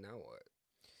like, well, now what?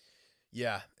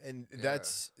 Yeah, and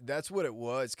that's what it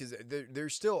was, because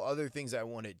there's still other things I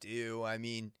want to do. I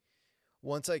mean,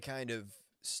 once I kind of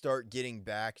start getting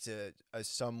back to a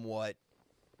somewhat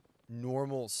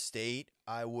normal state,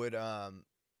 I would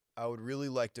really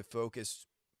like to focus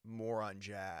more on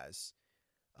jazz.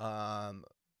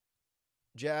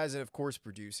 Jazz, and of course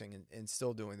producing and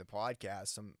still doing the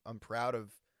podcast. I'm proud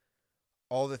of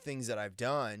all the things that I've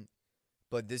done,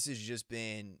 but this has just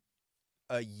been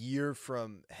a year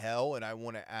from hell, and I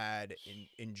want to add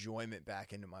enjoyment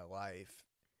back into my life.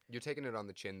 You're taking it on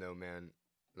the chin though, man.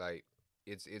 Like,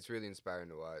 it's really inspiring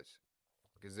to watch,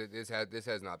 because this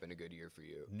has not been a good year for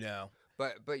you. No.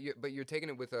 But you're taking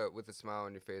it with a smile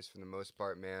on your face for the most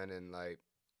part, man, and like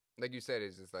you said,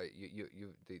 it's just like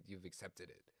you've accepted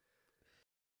it.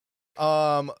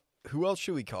 Who else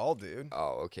should we call, dude?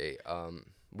 Oh, okay.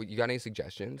 You got any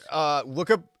suggestions?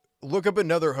 Look up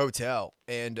another hotel,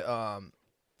 and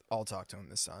I'll talk to him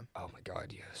this time. Oh my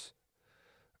God, yes.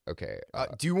 Okay.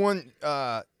 Do one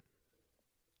out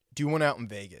in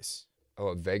Vegas. Oh,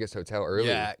 a Vegas hotel early.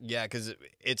 Yeah, because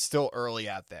it's still early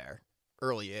out there,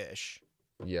 early-ish.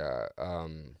 Yeah.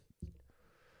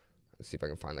 Let's see if I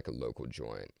can find like a local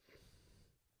joint.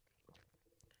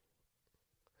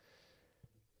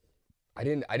 I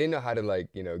didn't know how to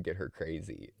like, get her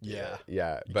crazy. Yeah.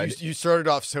 Yeah. But you started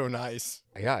off so nice.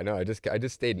 yeah, no, I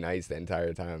just stayed nice the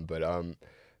entire time. But I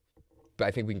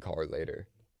think we can call her later.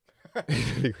 I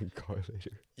think we can call her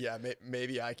later. Yeah,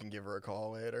 maybe I can give her a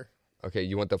call later. Okay,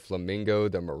 you want the Flamingo,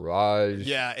 the Mirage?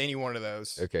 Yeah, any one of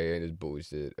those. Okay, and it's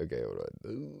bullshit. Okay, hold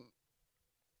on.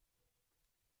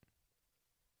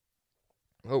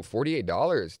 Oh,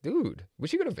 $48. Dude, we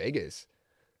should go to Vegas.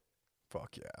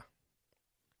 Fuck yeah.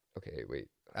 Okay, wait.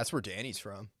 That's where Danny's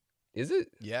from. Is it?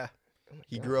 Yeah. Oh my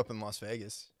He God. grew up in Las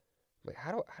Vegas. Wait,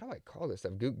 how do I call this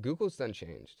stuff? Google's done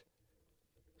changed.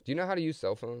 Do you know how to use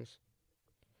cell phones?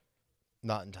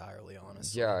 Not entirely,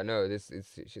 honestly. Yeah, I know. It's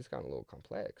just gotten a little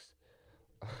complex.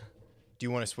 Do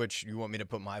you want to switch? You want me to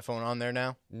put my phone on there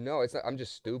now? No, it's not. I'm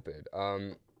just stupid.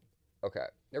 Okay,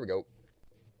 there we go.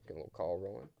 Get a little call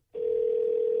rolling.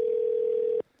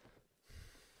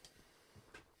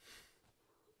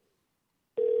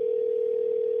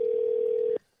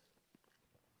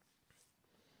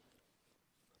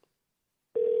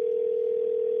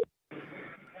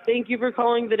 Thank you for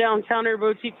calling the Downtowner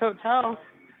Boutique Hotel.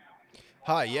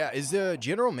 Hi, yeah. Is the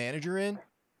general manager in?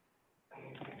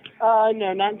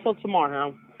 No, not until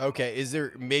tomorrow. Okay. Is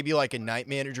there maybe like a night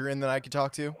manager in that I could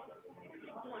talk to?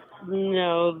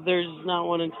 No, there's not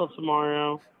one until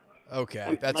tomorrow.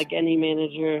 Okay. That's like any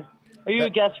manager. Are you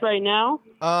a guest right now?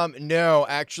 no,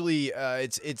 actually,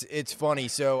 it's funny.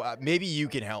 So maybe you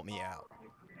can help me out.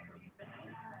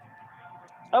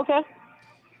 Okay.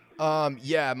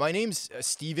 Yeah, my name's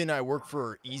Steven. I work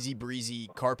for Easy Breezy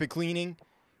Carpet Cleaning,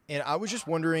 and I was just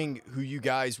wondering who you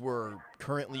guys were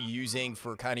currently using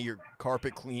for kind of your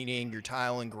carpet cleaning, your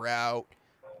tile and grout,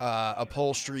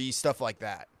 upholstery, stuff like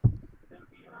that.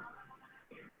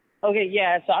 Okay,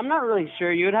 yeah, so I'm not really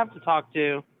sure. You would have to talk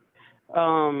to,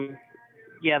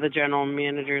 the general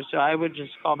manager. So I would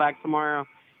just call back tomorrow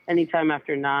anytime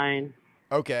after 9.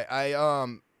 Okay, I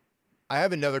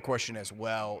have another question as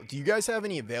well. Do you guys have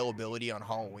any availability on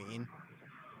Halloween?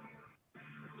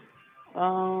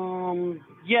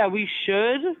 Yeah, we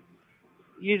should.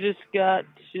 You just got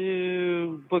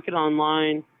to book it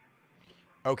online.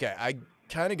 Okay, I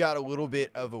kind of got a little bit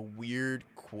of a weird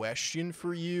question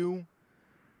for you.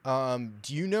 Do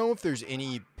you know if there's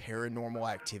any paranormal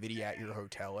activity at your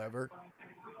hotel ever?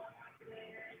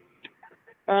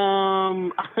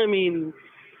 I mean,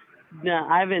 no,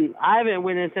 I haven't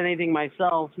witnessed anything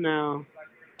myself, no.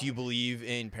 Do you believe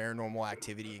in paranormal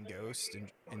activity and ghosts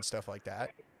and stuff like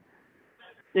that?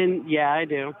 And yeah, I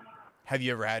do. Have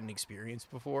you ever had an experience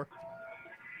before?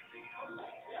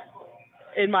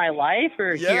 In my life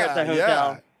or here at the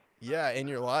hotel? Yeah, in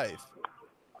your life.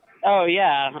 Oh,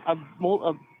 yeah, a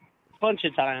bunch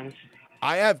of times.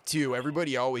 I have too.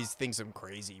 Everybody always thinks I'm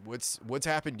crazy. What's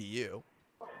happened to you?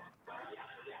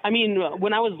 I mean,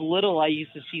 when I was little, I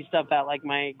used to see stuff at, like,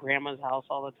 my grandma's house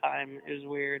all the time. It was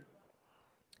weird.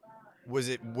 What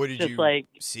did Just you like,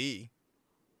 see?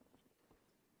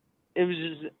 It was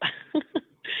just,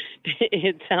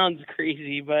 it sounds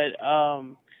crazy, but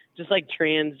just like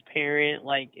transparent,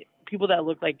 like people that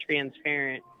look like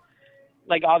transparent.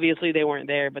 Like obviously they weren't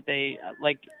there, but they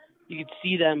like you could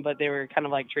see them, but they were kind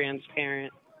of like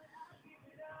transparent.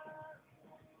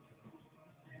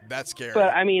 That's scary.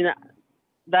 But I mean,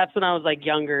 that's when I was like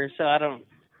younger, so I don't.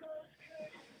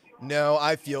 No,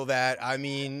 I feel that. I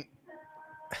mean,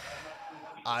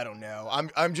 I don't know. I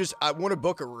want to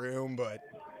book a room, but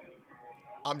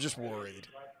I'm just worried.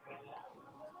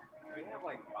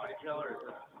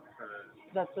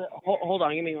 That's the. Hold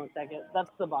on, give me 1 second. That's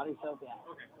the body soap, yeah.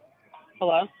 Okay.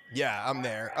 Hello. Yeah, I'm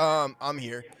there. I'm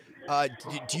here.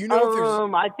 Do you know if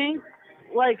there's? I think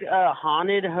like a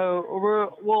haunted have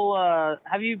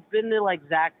you been to like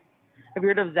Zach? Have you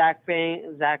heard of Zach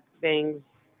Bang's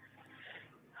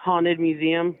Haunted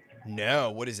Museum?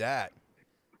 No. What is that?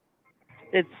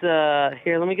 It's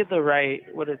here. Let me get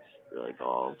what it's really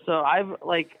called. So I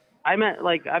met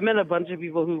a bunch of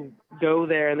people who go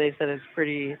there, and they said it's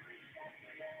pretty.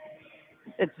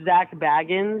 It's Zach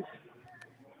Baggins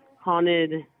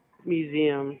Haunted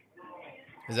Museum.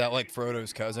 Is that like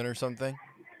Frodo's cousin or something?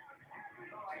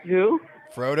 Who?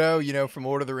 Frodo, from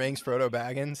Lord of the Rings, Frodo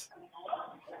Baggins.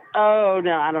 Oh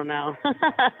no, I don't know.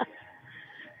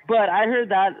 But I heard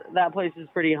that place is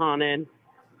pretty haunted.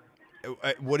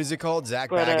 What is it called? Zach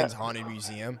But, Baggins Haunted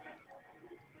Museum.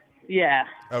 Yeah.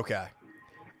 Okay,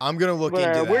 I'm gonna look But,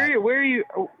 into that. where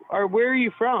are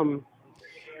you from?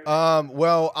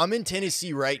 Well, I'm in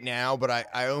Tennessee right now, but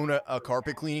I own a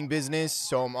carpet cleaning business,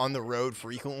 so I'm on the road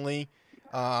frequently.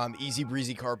 Easy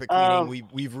breezy carpet cleaning.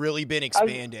 We've really been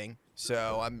expanding,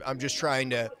 so I'm just trying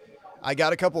to. I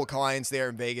got a couple of clients there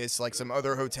in Vegas, like some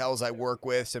other hotels I work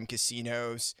with, some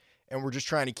casinos, and we're just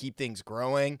trying to keep things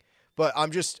growing. But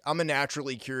I'm a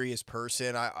naturally curious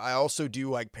person. I also do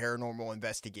like paranormal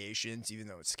investigations, even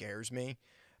though it scares me.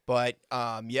 But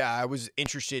yeah, I was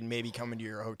interested in maybe coming to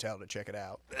your hotel to check it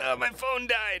out. My phone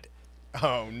died.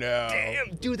 Oh no!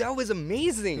 Damn, dude, that was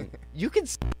amazing. You could.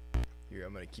 Here,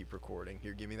 I'm gonna keep recording.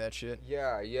 Here, give me that shit.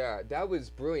 Yeah, that was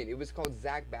brilliant. It was called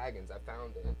Zach Baggins. I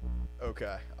found it.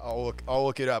 Okay, I'll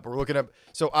look it up. We're looking up.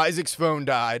 So Isaac's phone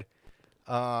died.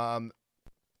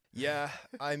 Yeah,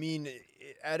 I mean,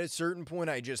 at a certain point,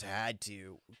 I just had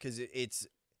to, because it's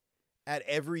at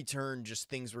every turn, just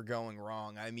things were going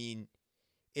wrong. I mean,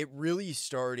 it really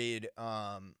started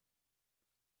about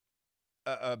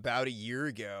a year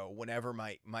ago, whenever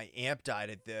my amp died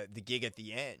at the gig at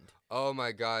the end. Oh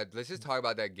my God, let's just talk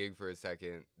about that gig for a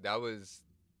second. That was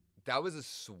a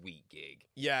sweet gig.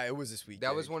 Yeah, it was a sweet gig.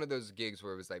 That was one of those gigs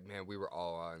where it was like, man, we were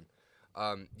all on.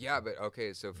 Yeah, but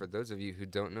okay, so for those of you who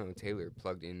don't know, Taylor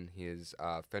plugged in his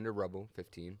Fender Rebel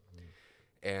 15,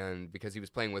 and because he was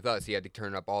playing with us, he had to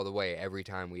turn it up all the way every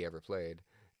time we ever played,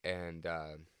 and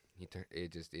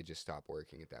it just stopped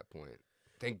working at that point.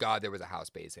 Thank God there was a house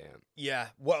bass amp. Yeah,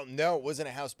 well, no, it wasn't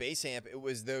a house bass amp. It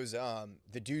was those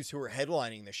the dudes who were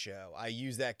headlining the show. I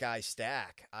used that guy's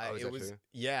stack. It was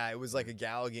it was like a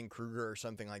Galligan Kruger or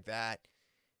something like that,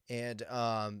 and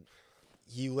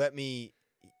he let me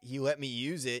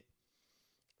use it,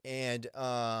 and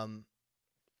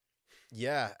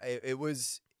yeah, it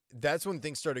was. That's when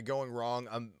things started going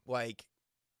wrong. Like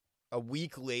a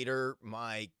week later,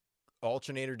 my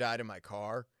alternator died in my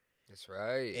car. That's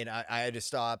right. And I had to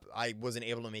stop. I wasn't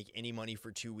able to make any money for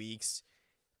 2 weeks.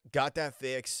 Got that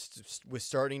fixed. Was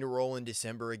starting to roll in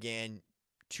December again.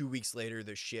 2 weeks later,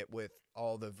 the shit with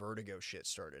all the Vertigo shit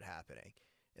started happening.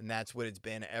 And that's what it's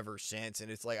been ever since.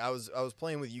 And it's like I was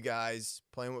playing with you guys,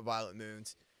 playing with Violet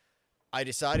Moons. I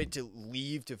decided to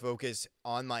leave to focus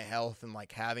on my health and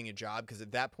like having a job, because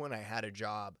at that point I had a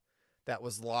job that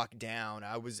was locked down.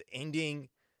 I was ending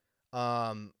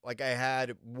like I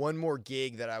had one more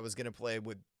gig that I was going to play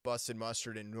with Busted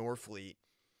Mustard in Norfleet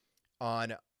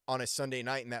on a Sunday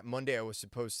night, and that Monday I was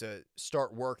supposed to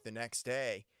start work the next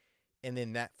day. And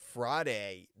then that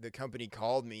Friday, the company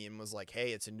called me and was like,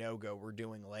 "Hey, it's a no-go. We're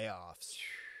doing layoffs."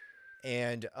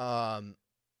 And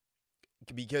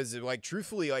because like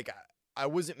truthfully, like I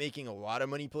wasn't making a lot of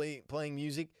money playing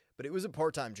music, but it was a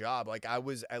part-time job. Like I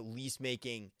was at least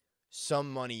making some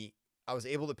money. I was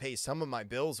able to pay some of my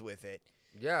bills with it.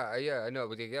 Yeah, I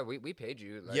know. Yeah, we paid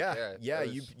you. Like, yeah.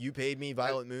 You paid me.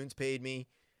 Violet Moons paid me.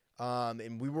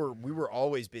 And we were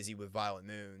always busy with Violet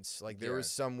Moons. Like there was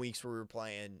some weeks where we were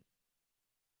playing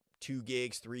 2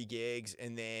 gigs, 3 gigs,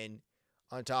 and then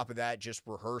on top of that, just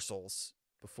rehearsals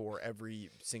before every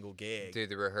single gig. Dude,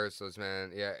 the rehearsals,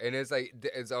 man. Yeah, and it's like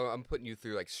I'm putting you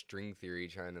through like string theory,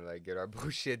 trying to like get our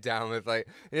bullshit down with like,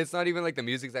 and it's not even like the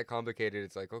music's that complicated.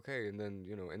 It's like, okay, and then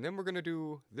and then we're gonna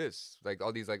do this, like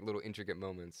all these like little intricate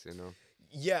moments,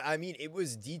 Yeah, I mean, it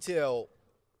was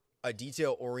a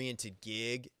detail oriented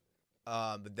gig,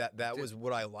 but that was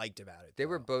what I liked about it. They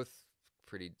were both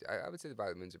pretty. I would say the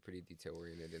Violet Moons are pretty detail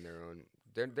oriented in their own.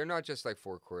 They're not just like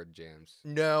 4-chord jams.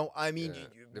 No, I mean,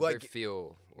 they're like very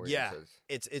feel oriented.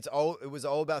 Yeah, it was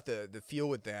all about the feel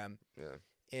with them.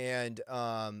 Yeah, and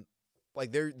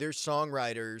like they're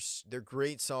songwriters. They're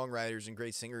great songwriters and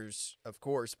great singers, of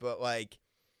course. But like,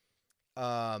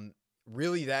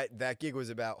 really that gig was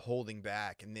about holding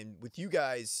back. And then with you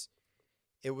guys,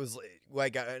 it was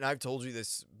like, and I've told you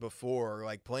this before.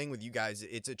 Like playing with you guys,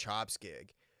 it's a chops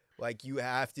gig. Like you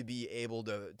have to be able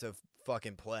to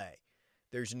fucking play.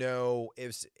 There's no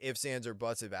ifs, ands, or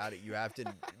buts about it. You have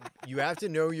to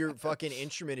know your fucking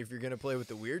instrument if you're gonna play with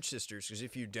the Weird Sisters. Because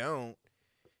if you don't,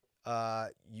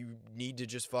 you need to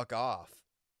just fuck off,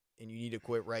 and you need to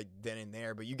quit right then and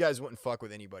there. But you guys wouldn't fuck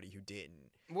with anybody who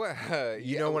didn't. Well,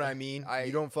 you know what I mean.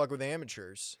 You don't fuck with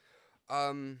amateurs.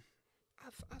 I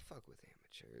fuck with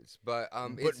amateurs, but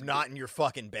but not in your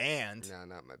fucking band. No,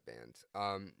 not my band.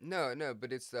 No,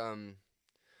 but it's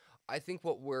I think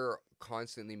what we're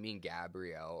constantly, me and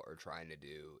Gabrielle are trying to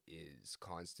do is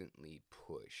constantly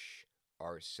push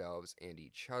ourselves and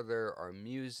each other, our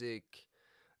music,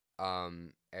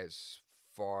 as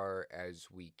far as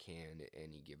we can at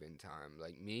any given time.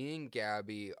 Like, me and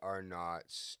Gabby are not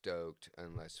stoked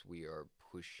unless we are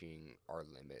pushing our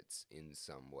limits in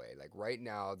some way. Like, right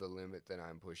now, the limit that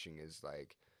I'm pushing is,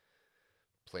 like,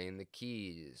 playing the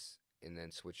keys and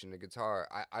then switching to guitar.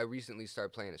 I recently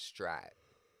started playing a Strat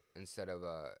instead of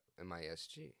a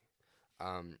MISG.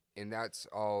 And that's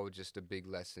all just a big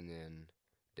lesson in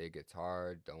the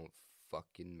guitar don't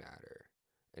fucking matter.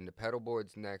 And the pedal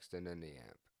board's next, and then the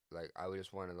amp. Like, I would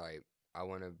just want to, like, I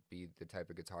want to be the type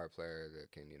of guitar player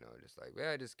that can, you know, just like,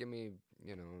 yeah, just give me,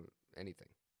 you know, anything.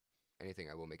 Anything,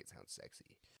 I will make it sound sexy.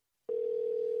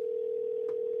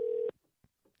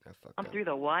 Come through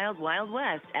the wild, wild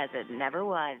west as it never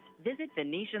was. Visit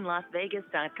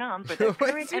VenetianLasVegas.com for the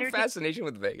What's current your fascination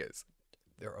with Vegas?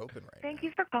 They're open right Thank now.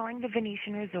 you for calling the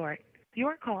Venetian Resort.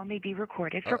 Your call may be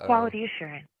recorded for quality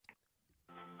assurance.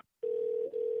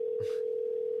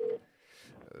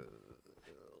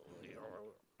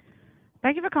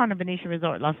 Thank you for calling the Venetian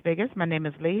Resort, Las Vegas. My name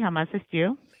is Lee. How may I assist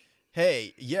you?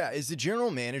 Hey, yeah, is the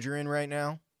general manager in right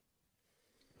now?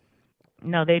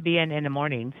 No, they'd be in the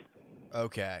mornings.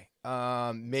 Okay.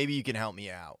 Maybe you can help me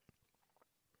out.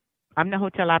 I'm the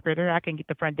hotel operator. I can get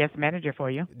the front desk manager for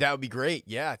you. That would be great.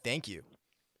 Yeah, thank you.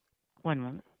 One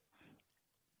moment.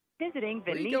 Visiting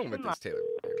Where are you going with this, Taylor?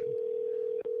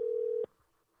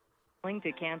 Calling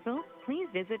to cancel, please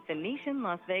visit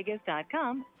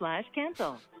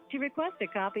VenetianLasVegas.com/cancel. To request a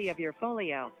copy of your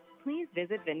folio, please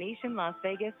visit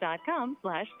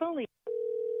VenetianLasVegas.com/folio.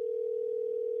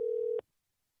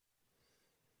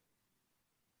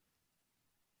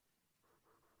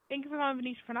 Thank you for calling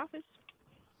Venetian front office.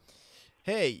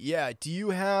 Hey, yeah, do you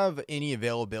have any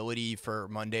availability for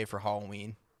Monday for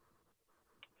Halloween?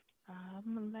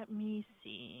 Let me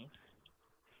see.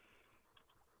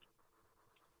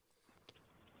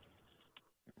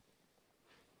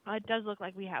 It does look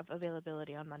like we have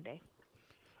availability on Monday.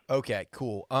 Okay,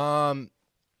 cool. I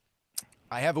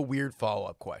have a weird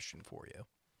follow-up question for you.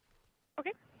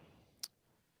 Okay.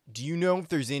 Do you know if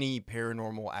there's any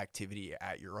paranormal activity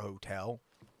at your hotel?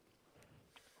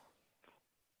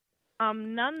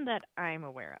 None that I'm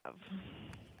aware of.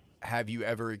 Have you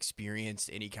ever experienced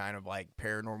any kind of like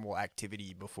paranormal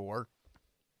activity before?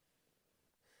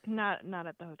 Not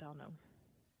at the hotel, no.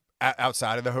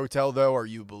 Outside of the hotel, though, are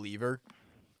you a believer?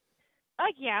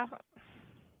 Yeah.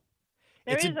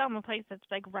 There It's is a place that's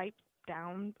like right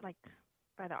down, like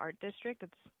by the art district.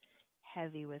 It's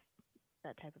heavy with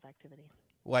that type of activity.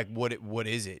 Like what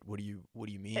is it? What do you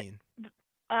mean? The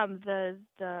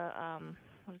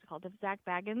what is it called? The Zach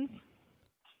Baggins.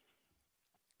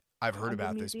 I've heard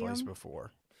about this place museum.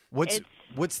 before.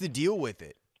 What's the deal with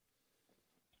it?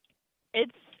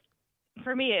 It's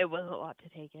for me. It was a lot to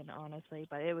take in, honestly,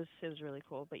 but it was really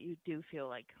cool. But you do feel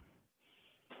like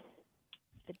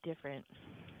the different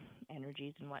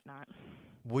energies and whatnot.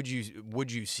 Would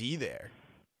you see there?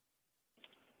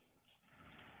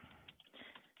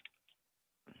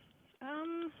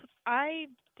 I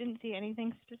didn't see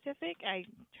anything specific. I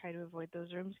try to avoid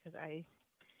those rooms because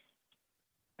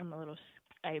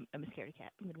I'm a scaredy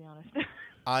cat. I'm gonna be honest.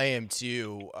 I am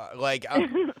too.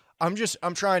 I'm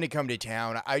trying to come to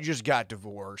town. I just got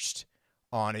divorced,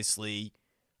 honestly.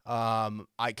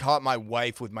 I caught my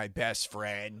wife with my best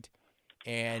friend,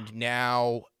 and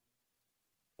now,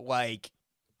 like,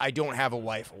 I don't have a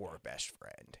wife or a best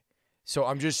friend. So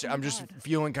I'm just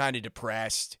feeling kind of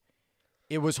depressed.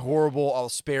 It was horrible. I'll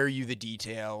spare you the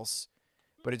details,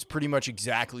 but it's pretty much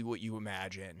exactly what you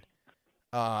imagine.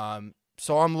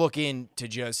 So I'm looking to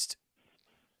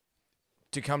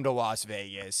come to Las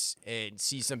Vegas and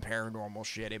see some paranormal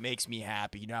shit. It makes me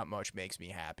happy. Not much makes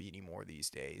me happy anymore these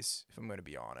days, if I'm going to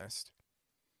be honest.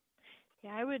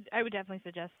 Yeah, I would definitely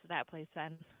suggest that place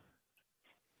then.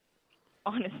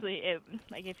 Honestly,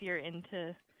 if you're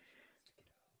into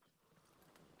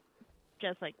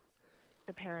just like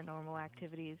the paranormal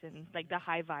activities and like the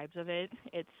high vibes of it,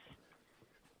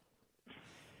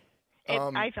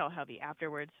 I felt heavy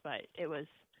afterwards, but it was.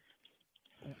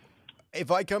 If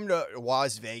I come to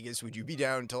Las Vegas, would you be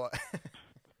down to?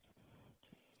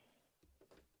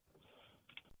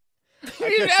 You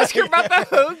didn't ask her about the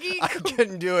hoagie? I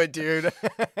couldn't do it, dude.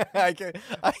 I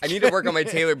need to work on my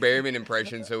Taylor Berryman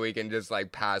impression so we can just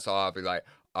like pass off and like,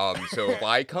 so if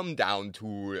I come down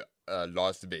to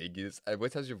Las Vegas,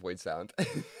 what does your voice sound?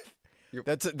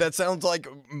 That sounds like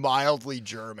mildly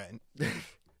German.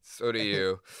 So do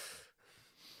you.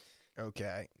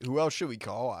 Okay. Who else should we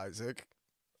call, Isaac?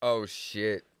 Oh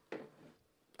shit.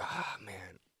 Ah,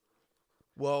 man.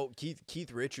 Well,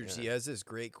 Keith Richards, he has this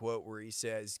great quote where he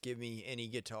says, "Give me any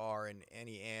guitar and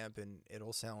any amp, and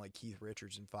it'll sound like Keith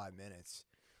Richards in 5 minutes."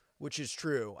 Which is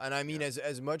true. And I mean,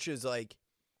 as much as like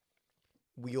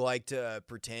we like to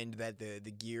pretend that the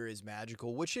gear is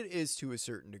magical, which it is to a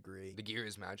certain degree. The gear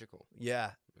is magical.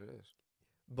 Yeah. It is.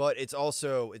 But it's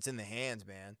in the hands,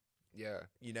 man. Yeah.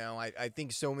 You know, I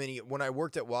think so many, when I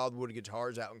worked at Wildwood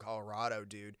Guitars out in Colorado,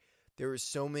 dude, there was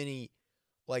so many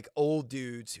like old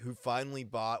dudes who finally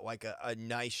bought like a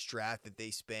nice Strat that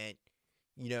they spent,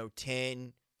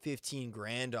 10, 15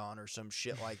 grand on or some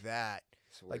shit like that.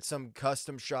 Like some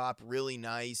custom shop, really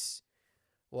nice,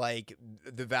 like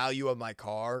the value of my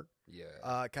car,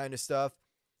 kind of stuff.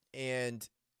 And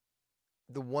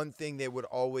the one thing they would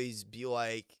always be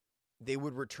like, they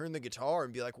would return the guitar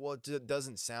and be like, well, it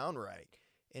doesn't sound right.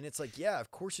 And it's like, yeah,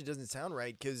 of course it doesn't sound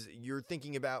right because you're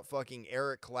thinking about fucking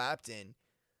Eric Clapton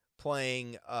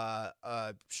playing a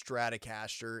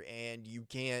Stratocaster and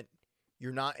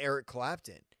you're not Eric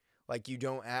Clapton. Like, you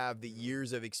don't have the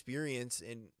years of experience.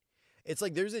 And it's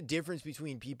like there's a difference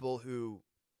between people who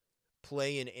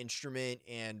play an instrument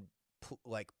and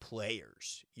like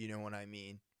players. You know what I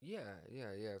mean? Yeah.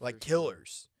 Like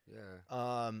killers. Sure.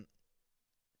 Yeah.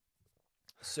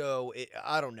 So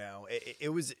I don't know.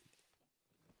 It was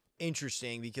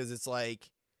interesting because it's like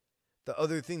the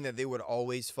other thing that they would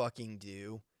always fucking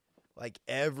do, like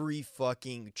every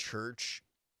fucking church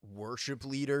worship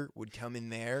leader would come in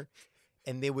there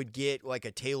and they would get like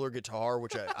a Taylor guitar,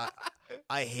 which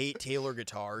I hate Taylor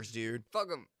guitars, dude. Fuck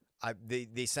them.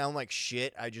 They sound like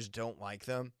shit. I just don't like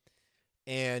them.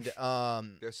 And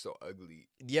they're so ugly.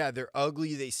 Yeah, they're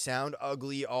ugly. They sound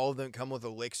ugly. All of them come with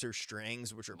elixir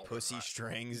strings, which are pussy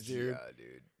strings, dude. Yeah,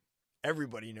 dude.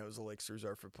 Everybody knows elixirs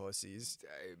are for pussies.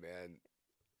 Hey, man.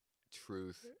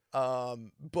 Truth.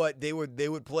 But they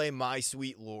would play "My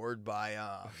Sweet Lord" by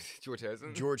George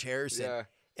Harrison. George Harrison. Yeah.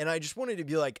 And I just wanted to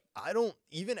be like,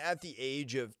 even at the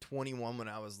age of 21 when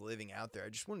I was living out there, I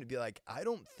just wanted to be like, I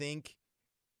don't think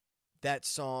that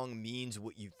song means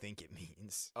what you think it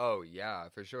means. Oh, yeah,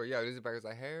 for sure. Yeah, it is about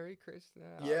like Hare Krishna.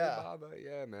 Yeah. Baba.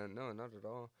 Yeah, man. No, not at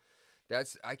all.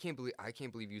 I can't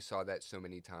believe you saw that so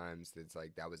many times. That's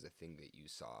like that was a thing that you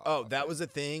saw. Oh, that was a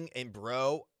thing. And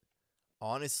bro,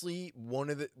 honestly, one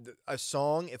of a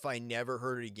song, if I never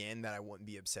heard it again, that I wouldn't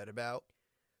be upset about.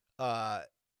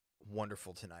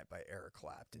 Wonderful Tonight by Eric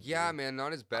Clapton. Yeah, dude. man,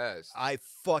 not his best. I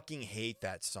fucking hate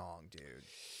that song, dude.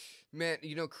 Man,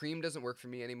 Cream doesn't work for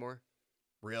me anymore.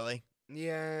 Really?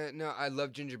 Yeah, no, I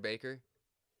love Ginger Baker,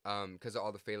 because of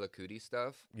all the Fela Kuti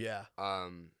stuff. Yeah.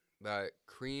 But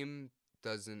Cream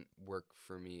doesn't work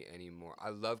for me anymore. I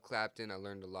love Clapton. I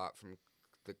learned a lot from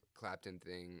the Clapton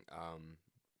thing.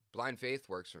 Blind Faith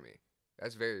works for me.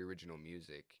 That's very original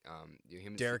music.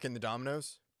 Derek and the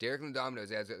Dominoes? Derek and the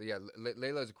Dominoes, yeah.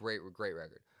 Layla's a great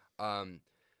record.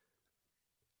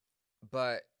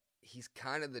 But he's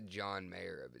kind of the John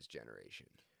Mayer of his generation.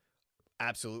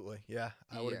 Absolutely, yeah.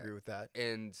 I would agree with that.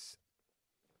 And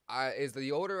as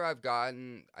the older I've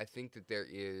gotten, I think that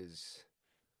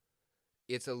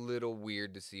it's a little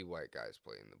weird to see white guys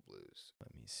playing the blues.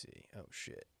 Let me see. Oh,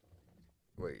 shit.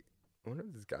 Wait, I wonder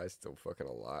if this guy's still fucking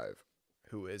alive.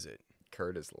 Who is it?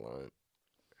 Curtis Lunt.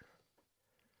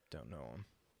 Don't know him.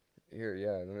 Here,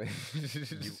 yeah.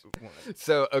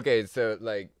 So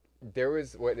like, there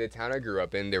was, the town I grew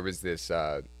up in, there was this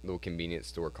little convenience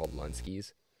store called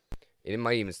Lunsky's. It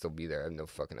might even still be there. I have no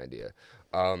fucking idea.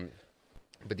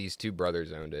 But these two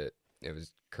brothers owned it. It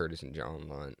was Curtis and John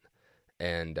Lunt.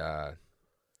 And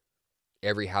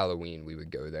every Halloween we would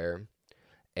go there.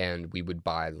 And we would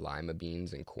buy lima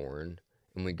beans and corn.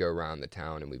 And we'd go around the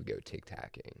town and we would go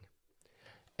tic-tacking.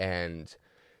 And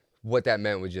what that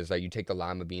meant was just like you take the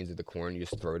lima beans or the corn, you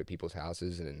just throw it at people's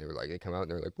houses, and then they come out and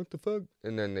they're like, "What the fuck?"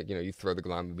 And then you throw the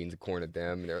lima beans and corn at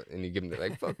them, and you give them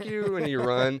like, "Fuck you," and you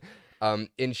run.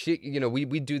 And shit,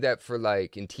 we do that for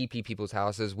like in TP people's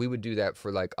houses. We would do that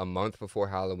for like a month before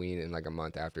Halloween and like a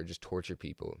month after, just torture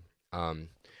people. But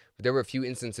there were a few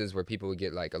instances where people would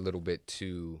get like a little bit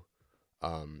too,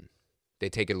 they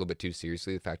take it a little bit too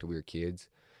seriously, the fact that we were kids.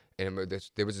 And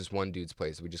there was this one dude's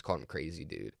place, we just called him Crazy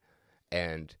Dude,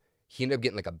 and he ended up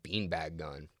getting like a beanbag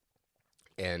gun.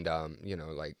 And,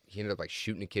 like he ended up like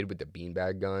shooting a kid with the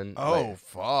beanbag gun. Oh,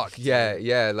 fuck. Yeah, dude.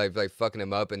 Yeah, like fucking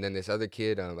him up. And then this other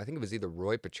kid, I think it was either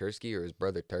Roy Pachersky or his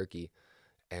brother Turkey.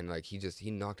 And like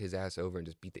he knocked his ass over and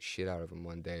just beat the shit out of him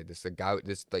one day. This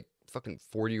like fucking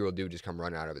 40-year-old dude just come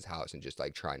running out of his house and just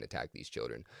like try and attack these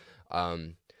children.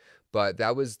 But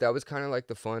that was kind of like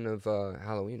the fun of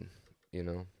Halloween,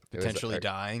 Potentially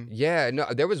dying? Yeah, no,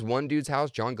 there was one dude's house,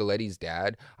 John Galetti's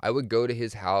dad. I would go to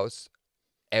his house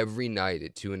every night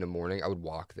at 2 a.m. I would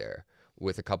walk there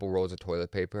with a couple rolls of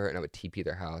toilet paper, and I would TP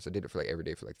their house. I did it for like every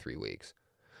day for like 3 weeks.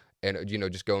 and you know,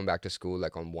 just going back to school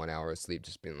like on 1 hour of sleep,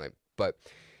 just being like, but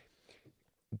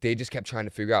they just kept trying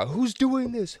to figure out who's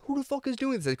doing this, who the fuck is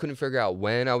doing this. They couldn't figure out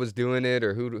when I was doing it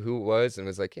or who it was, and it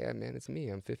was like, yeah, man, it's me.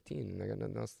 I'm 15 and I got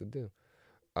nothing else to do.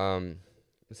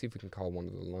 Let's see if we can call one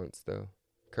of the Lunts though.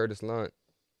 Curtis Lunt.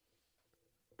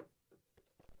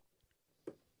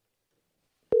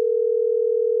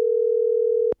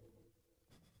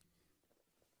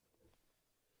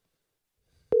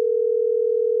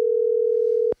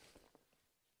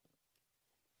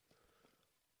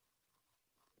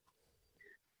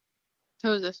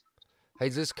 Who is this? Hey,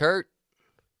 is this Kurt?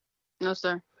 No,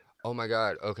 sir. Oh my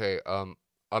God. Okay.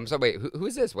 I'm sorry. Wait. Who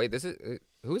is this? Wait. This is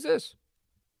who is this?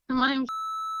 My name's.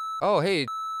 Oh, hey.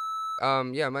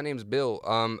 Yeah, my name's Bill.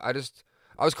 I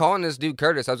was calling this dude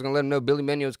Curtis. I was gonna let him know Billy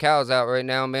Menio's cows out right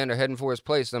now, man. They're heading for his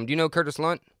place. Do you know Curtis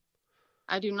Lunt?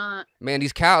 I do not. Man,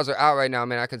 these cows are out right now,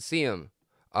 man. I can see them.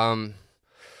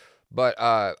 But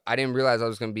I didn't realize I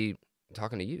was gonna be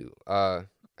talking to you.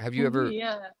 Have you ever?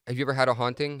 Yeah. Have you ever had a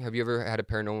haunting? Have you ever had a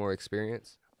paranormal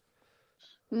experience?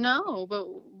 No, but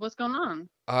what's going on?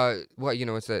 Well, you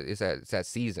know, it's that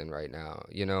season right now.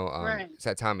 You know, Right. it's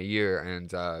that time of year,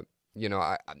 and you know,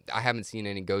 I haven't seen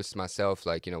any ghosts myself,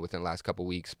 like, you know, within the last couple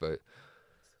weeks, but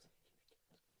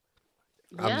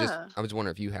Yeah. I was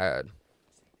wondering if you had.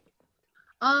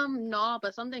 No,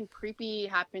 but something creepy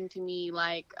happened to me.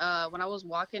 Like, when I was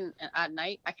walking at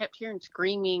night, I kept hearing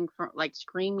screaming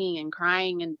and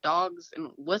crying and dogs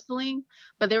and whistling,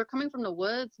 but they were coming from the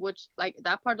woods, which, like,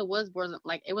 that part of the woods wasn't,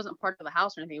 like, it wasn't part of the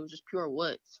house or anything. It was just pure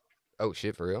woods. Oh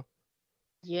shit, for real?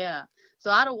 Yeah.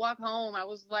 So I had to walk home. I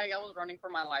was running for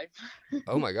my life.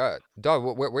 Oh my God, dog,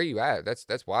 where you at?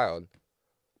 That's wild.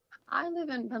 I live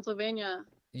in Pennsylvania.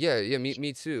 Yeah,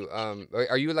 me too.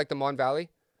 Are you in, like, the Mon Valley?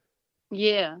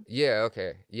 Yeah. Yeah,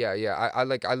 okay. Yeah.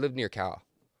 I live near Cal.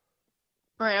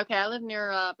 Right. Okay. I live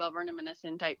near Bell Vernon,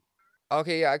 Minnesota type.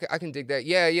 Okay, yeah, I can dig that.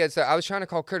 Yeah. So I was trying to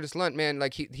call Curtis Lunt, man.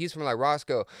 Like he's from like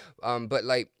Roscoe. But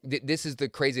like this is the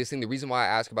craziest thing. The reason why I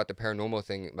ask about the paranormal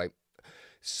thing, like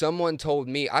someone told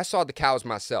me, I saw the cows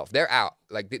myself. They're out.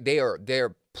 Like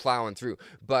they're plowing through.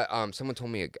 But someone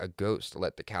told me a ghost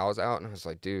let the cows out, and I was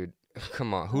like, dude,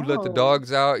 come on, who let the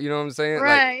dogs out? You know what I'm saying?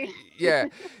 Right. Like,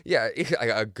 yeah. It's like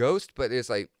a ghost, but it's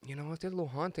like, you know what? There's a little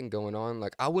haunting going on.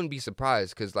 Like, I wouldn't be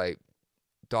surprised, because, like,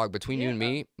 dog, between you and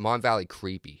me, Mon Valley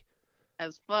creepy.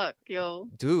 As fuck, yo.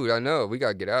 Dude, I know. We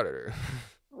gotta get out of there.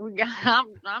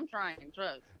 I'm trying,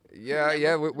 trust.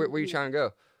 Yeah. Where you trying to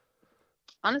go?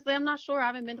 Honestly, I'm not sure. I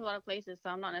haven't been to a lot of places, so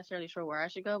I'm not necessarily sure where I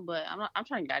should go. But I'm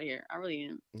trying to get out of here. I really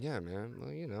am. Yeah, man.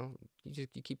 Well, you know, you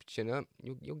keep your chin up.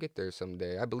 You'll get there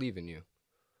someday. I believe in you.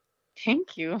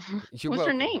 Thank you. What's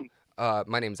your name?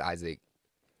 My name's Izaac.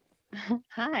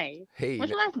 Hi. Hey.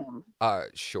 What's your last name?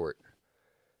 Short.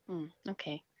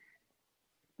 Okay.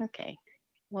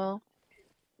 Well,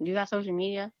 do you got social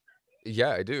media? Yeah,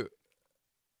 I do.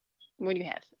 What do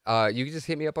you have? You can just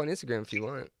hit me up on Instagram if you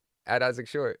want. At Izaac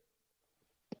Short.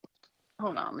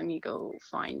 Hold on, let me go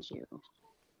find you.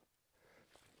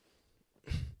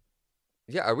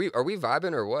 Yeah, are we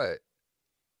vibing or what?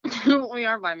 We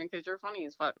are vibing because you're funny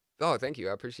as fuck. Oh, thank you.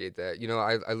 I appreciate that. You know,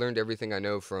 I learned everything I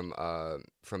know from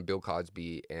Bill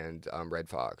Cosby and Red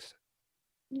Fox.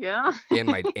 Yeah.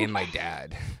 and my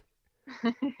dad.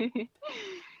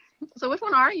 So which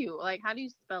one are you? Like, how do you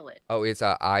spell it? Oh, it's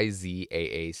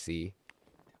Izaac.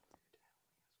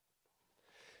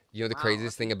 You know the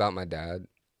craziest thing about my dad?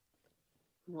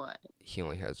 What? He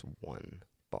only has one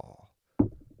ball.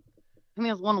 He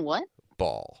has one what?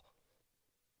 Ball.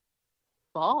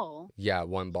 Ball? Yeah,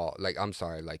 one ball. Like, I'm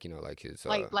sorry, like, you know, like his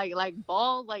like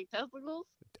balls, like testicles?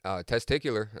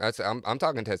 Testicular. I'm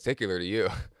talking testicular to you.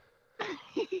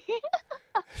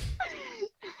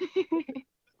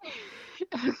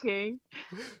 Okay.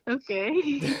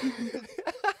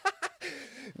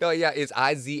 No, yeah, it's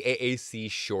Izaac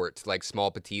short, like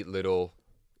small, petite, little,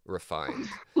 refined.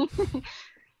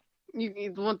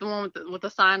 You want the one with the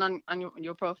sign on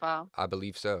your profile? I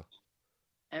believe so.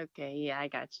 Okay, yeah, I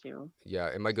got you. Yeah,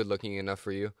 am I good looking enough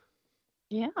for you?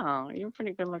 Yeah, you're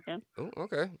pretty good looking. Oh,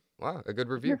 okay. Wow, a good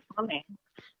review. You're funny.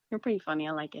 You're pretty funny.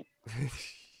 I like it.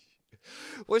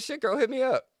 Well, shit, girl, hit me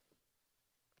up.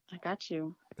 I got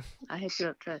you. I hit you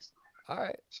up, trust. All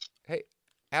right. Hey,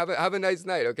 have a nice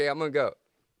night. Okay, I'm gonna go.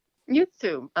 You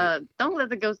too. Don't let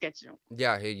the ghost get you.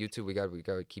 Yeah. Hey, you too. We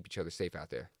gotta keep each other safe out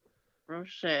there. Real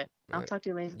shit. I'll talk to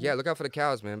you later. Yeah. Look out for the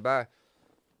cows, man. Bye.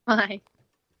 Bye.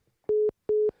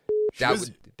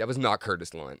 That was not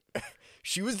Curtis Lunt.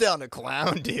 She was down to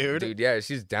clown, dude. Dude, yeah,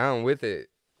 she's down with it.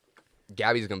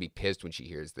 Gabby's gonna be pissed when she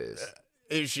hears this.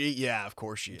 Is she? Yeah, of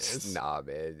course she is. Nah,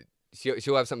 man.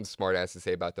 She'll have something smart ass to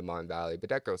say about the Mon Valley, but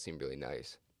that girl seemed really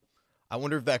nice. I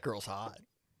wonder if that girl's hot.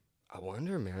 I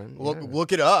wonder, man.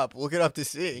 Look it up. Look it up to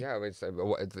see. Yeah,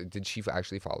 did she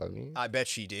actually follow me? I bet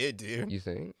she did, dude. You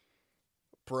think?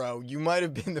 Bro, you might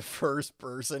have been the first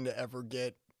person to ever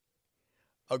get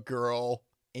a girl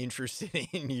interested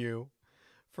in you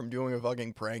from doing a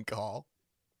fucking prank call.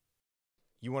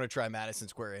 You want to try Madison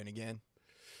Square Inn again?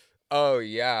 Oh,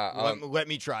 yeah. Let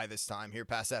me try this time. Here,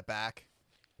 pass that back.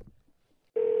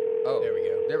 Oh, there we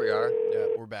go. There we are. Yeah,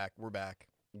 we're back. We're back.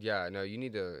 Yeah, no, you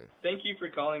need to... Thank you for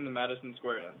calling the Madison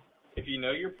Square Inn. If you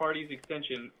know your party's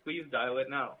extension, please dial it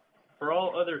now. For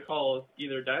all other calls,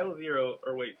 either dial 0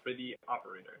 or wait for the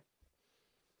operator.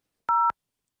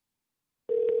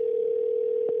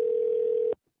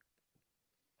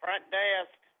 Front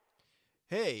desk.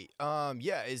 Hey,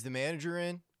 yeah, is the manager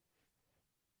in?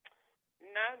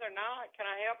 No, they're not. Can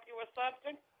I help you with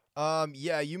something?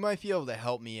 Yeah, you might be able to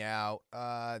help me out.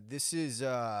 This is,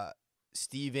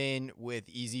 Steven with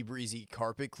Easy Breezy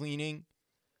Carpet Cleaning.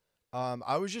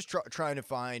 I was just trying to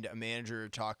find a manager to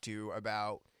talk to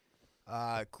about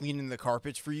cleaning the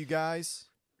carpets for you guys.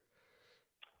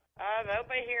 They'll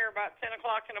be here about 10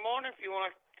 o'clock in the morning if you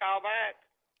want to call back.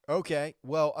 Okay,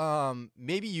 well,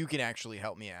 maybe you can actually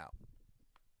help me out.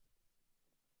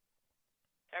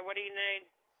 Okay, what do you need?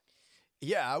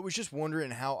 Yeah, I was just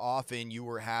wondering how often you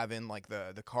were having, like,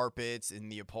 the carpets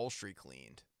and the upholstery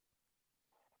cleaned.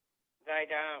 They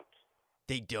don't.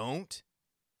 They don't?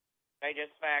 They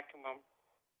just vacuum them.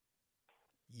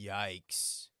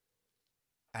 Yikes.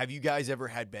 Have you guys ever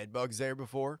had bed bugs there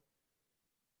before?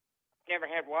 You ever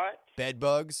had what? Bed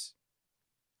bugs?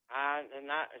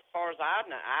 Not as far as I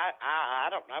know. I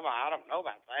don't know. I don't know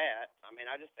about that. I mean,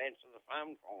 I just answer the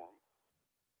phone for them.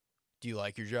 Do you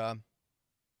like your job?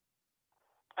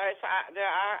 I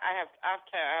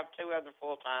have two other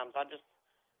full times. I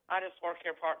just work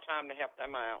here part time to help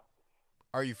them out.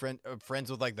 Are you friends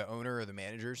with, like, the owner or the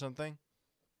manager or something?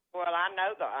 Well, I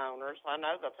know the owners. I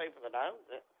know the people that own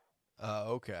it.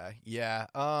 Okay. Yeah.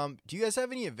 Do you guys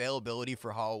have any availability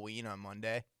for Halloween on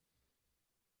Monday?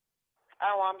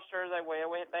 Oh, I'm sure they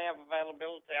will. They have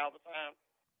availability all the time.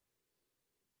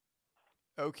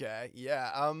 Okay.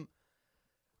 Yeah.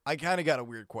 I kind of got a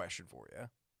weird question for you.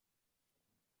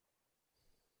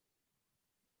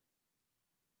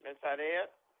 Is that it?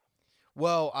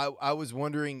 Well, I was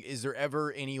wondering, is there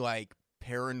ever any, like,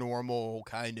 paranormal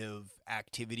kind of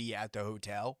activity at the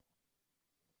hotel?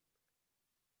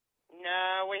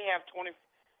 No, we have 20.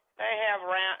 They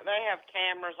have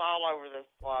cameras all over this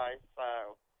place.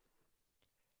 So,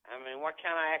 I mean, what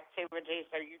kind of activities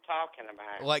are you talking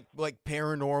about? Like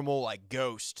paranormal, like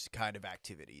ghost kind of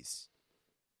activities.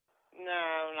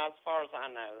 No, not as far as I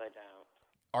know, they don't.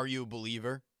 Are you a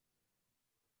believer?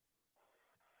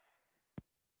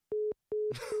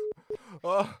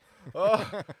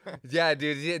 Yeah,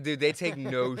 dude, they take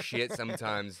no shit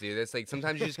sometimes, dude. It's like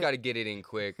sometimes you just gotta get it in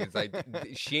quick. It's like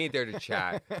she ain't there to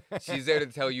chat. She's there to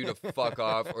tell you to fuck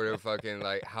off or to fucking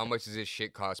like how much does this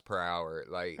shit cost per hour?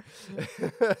 Like,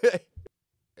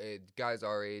 guys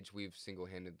our age, we've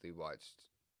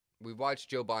watched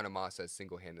Joe Bonamassa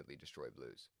single-handedly destroy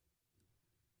blues.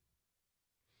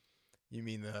 You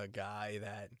mean the guy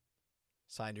that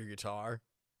signed your guitar?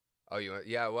 Oh,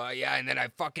 yeah, and then I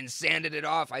fucking sanded it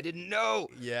off. I didn't know.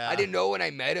 Yeah. I didn't know when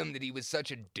I met him that he was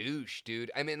such a douche,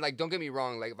 dude. I mean, like, don't get me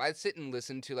wrong. Like, if I sit and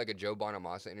listen to, like, a Joe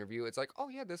Bonamassa interview, it's like, oh,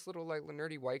 yeah, this little, like,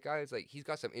 nerdy white guy is, like, he's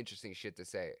got some interesting shit to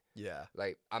say. Yeah.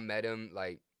 Like, I met him,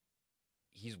 like,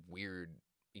 he's weird.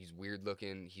 He's weird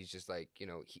looking. He's just, like, you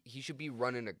know, he should be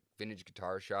running a vintage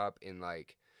guitar shop and,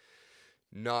 like,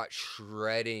 not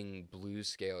shredding blues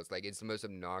scales. Like, it's the most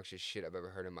obnoxious shit I've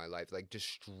ever heard in my life. Like,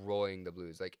 destroying the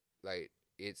blues. Like,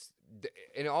 it's,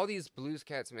 and all these blues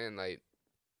cats, man, like,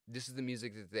 this is the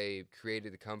music that they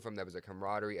created to come from. That was a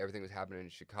camaraderie. Everything was happening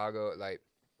in Chicago. Like,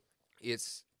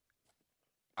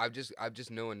 I've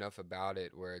just know enough about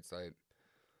it where it's like,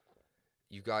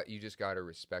 you just got to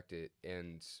respect it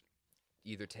and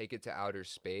either take it to outer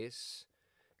space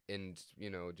and, you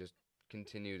know, just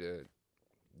continue to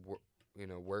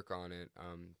work on it.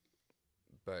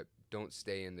 But don't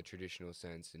stay in the traditional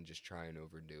sense and just try and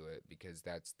overdo it, because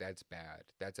that's bad.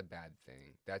 That's a bad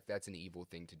thing. That's an evil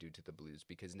thing to do to the blues,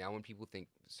 because now when people think,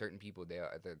 certain people, they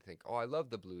think, oh, I love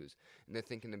the blues, and they're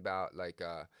thinking about like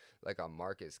a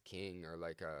Marcus King or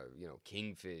like a, you know,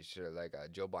 Kingfish or like a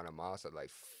Joe Bonamassa.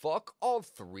 Like, fuck all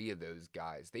three of those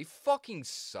guys. They fucking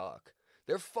suck.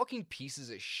 They're fucking pieces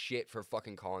of shit for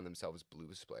fucking calling themselves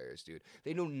blues players, dude.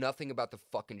 They know nothing about the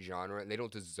fucking genre, and they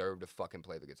don't deserve to fucking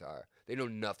play the guitar. They know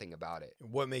nothing about it.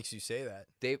 What makes you say that?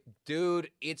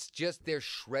 Dude, it's just they're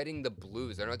shredding the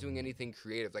blues. They're not doing anything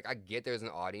creative. Like, I get there's an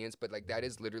audience, but, like, that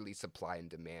is literally supply and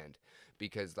demand.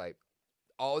 Because, like,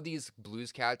 all these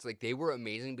blues cats, like, they were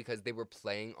amazing because they were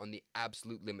playing on the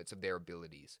absolute limits of their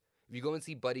abilities. If you go and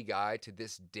see Buddy Guy, to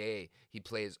this day, he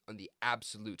plays on the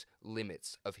absolute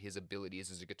limits of his abilities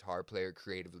as a guitar player,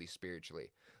 creatively,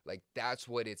 spiritually. Like, that's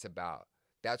what it's about.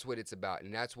 That's what it's about,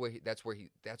 and that's what he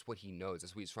knows.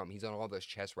 That's where he's from. He's on all those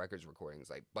Chess Records recordings.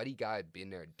 Like, Buddy Guy had been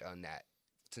there, done that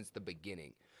since the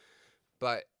beginning.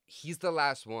 But he's the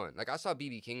last one. Like, I saw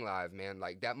BB King live, man.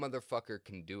 Like, that motherfucker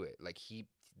can do it. Like,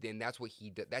 that's what he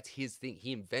does. That's his thing.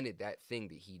 He invented that thing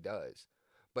that he does.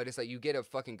 But it's like, you get a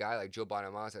fucking guy like Joe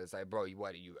Bonamassa. It's like, bro, are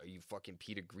you fucking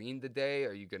Peter Green today?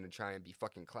 Are you gonna try and be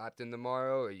fucking Clapton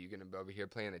tomorrow? Are you gonna be over here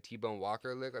playing a T-Bone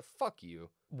Walker lick? Like, fuck you.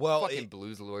 Well, fucking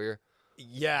blues lawyer.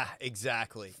 Yeah,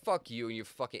 exactly. Fuck you and your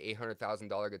fucking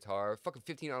 $800,000 guitar. Fucking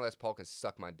 $15 Les Paul can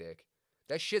suck my dick.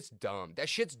 That shit's dumb. That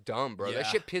shit's dumb, bro. Yeah. That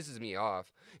shit pisses me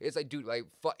off. It's like, dude, like,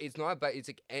 it's not about, it's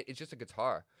like, it's just a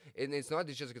guitar. And it's not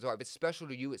just a guitar. If it's special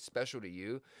to you, it's special to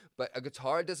you. But a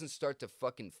guitar doesn't start to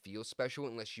fucking feel special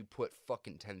unless you put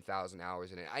fucking 10,000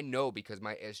 hours in it. I know, because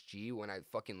my SG, when I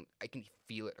can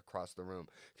feel it across the room.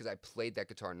 Because I played that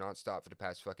guitar nonstop for the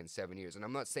past fucking 7 years. And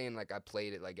I'm not saying, like, I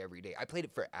played it, like, every day. I played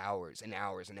it for hours and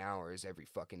hours and hours every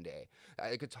fucking day.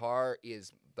 A guitar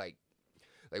is, like,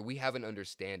 we have an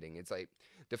understanding. It's like,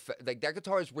 that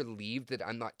guitar is relieved that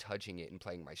I'm not touching it and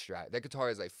playing my Strat. That guitar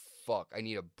is like, fuck, I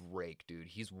need a break, dude.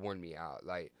 He's worn me out.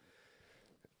 Like,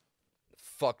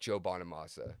 fuck Joe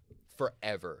Bonamassa.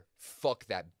 Forever. Fuck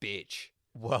that bitch.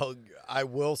 Well, I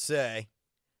will say,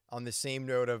 on the same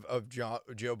note of Joe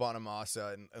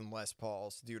Bonamassa and Les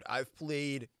Pauls, dude, I've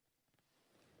played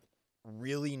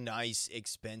really nice,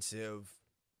 expensive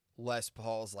Les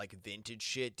Pauls, like vintage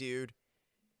shit, dude.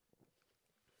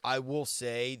 I will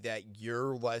say that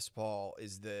your Les Paul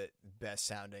is the best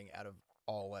sounding out of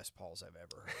all Les Pauls I've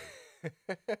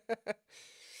ever heard.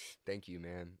 Thank you,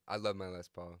 man. I love my Les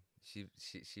Paul. She's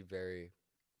very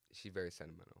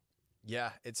sentimental.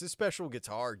 Yeah, it's a special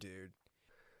guitar, dude.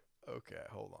 Okay,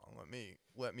 hold on.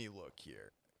 Let me look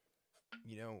here.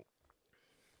 You know,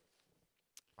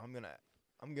 I'm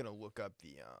gonna look up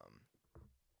the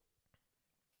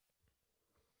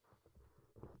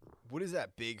what is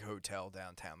that big hotel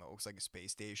downtown that looks like a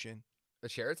space station? A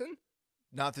Sheraton?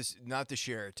 Not the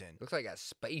Sheraton. Looks like a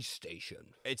space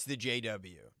station. It's the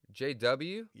JW.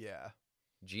 JW? Yeah.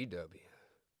 GW.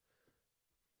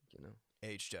 You know.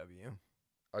 HW.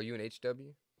 Are you an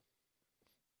HW?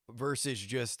 Versus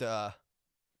just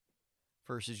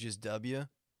W.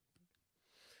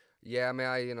 Yeah, I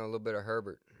mean, a little bit of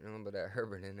Herbert. A little bit of that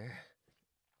Herbert in there.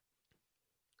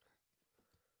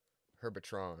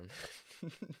 Herbertron.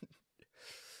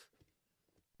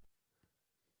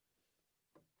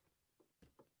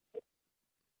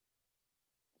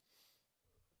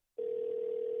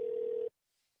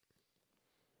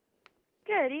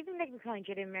 Good evening. Thank you for calling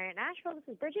JW Marriott Nashville.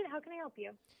 This is Bridget. How can I help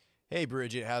you? Hey,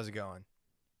 Bridget. How's it going?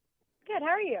 Good. How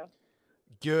are you?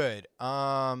 Good.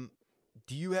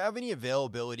 Do you have any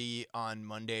availability on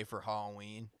Monday for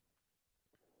Halloween?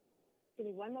 Give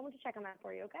me one moment to check on that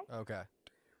for you, okay? Okay.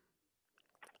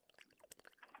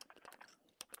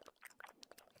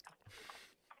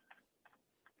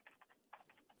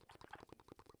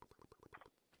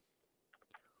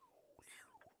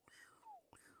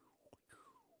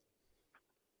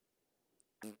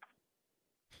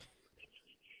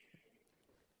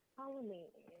 Halloween.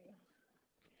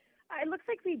 It looks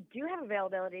like we do have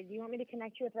availability. Do you want me to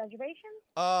connect you with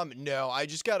reservations? No, I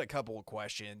just got a couple of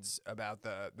questions about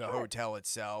the Sure. hotel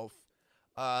itself.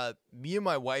 Me and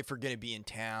my wife are gonna be in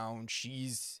town.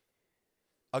 She's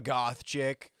a goth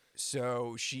chick,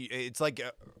 so it's like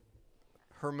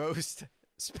her most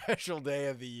special day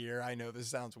of the year. I know this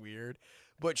sounds weird,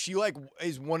 but she like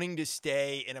is wanting to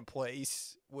stay in a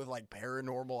place with like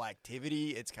paranormal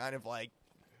activity. It's kind of like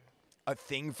a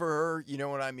thing for her, you know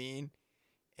what I mean?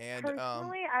 And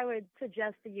Personally, I would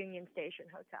suggest the Union Station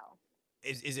Hotel.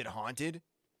 is it haunted?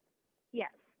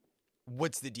 Yes.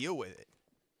 What's the deal with it?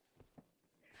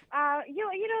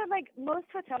 You know, like most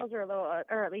hotels are a little,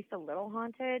 or at least a little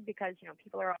haunted because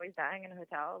people are always dying in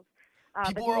hotels. But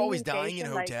People the are always Union dying in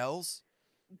Station, like, hotels?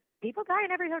 people die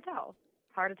in every hotel.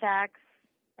 Heart attacks.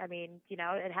 I mean,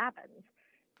 it happens.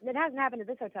 It hasn't happened at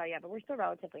this hotel yet, but we're still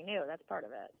relatively new. That's part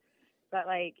of it. But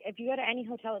like, if you go to any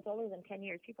hotel that's older than 10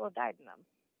 years, people have died in them.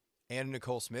 Anna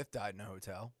Nicole Smith died in a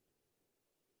hotel.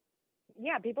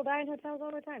 Yeah, people die in hotels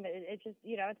all the time. It's just,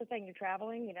 it's a thing. You're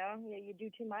traveling, you do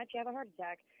too much, you have a heart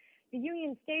attack. The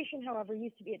Union Station, however,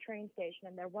 used to be a train station,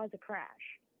 and there was a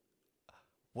crash.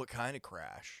 What kind of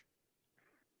crash?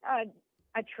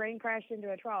 A train crashed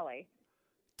into a trolley.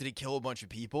 Did it kill a bunch of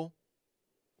people?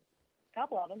 A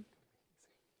couple of them.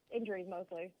 Injuries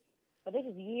mostly. But this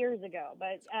is years ago.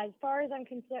 But as far as I'm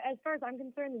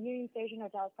concerned, the Union Station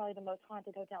Hotel is probably the most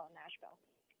haunted hotel in Nashville.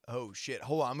 Oh shit!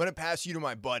 Hold on, I'm gonna pass you to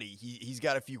my buddy. He's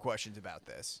got a few questions about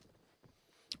this.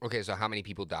 Okay, so how many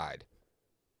people died?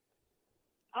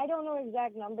 I don't know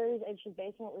exact numbers. It's just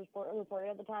based on what was reported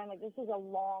at the time. Like, this is a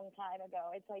long time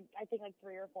ago. It's like, I think like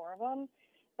 3 or 4 of them.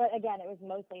 But again, it was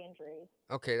mostly injuries.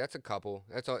 Okay, that's a couple.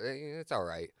 That's all. That's all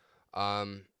right.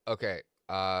 Okay.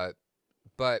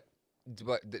 But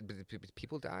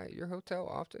people die at your hotel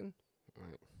often?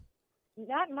 Right.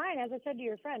 Not mine. As I said to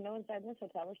your friend, no one's died in this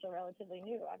hotel. We're still relatively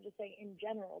new. I'm just saying, in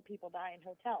general, people die in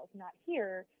hotels. Not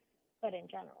here, but in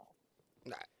general.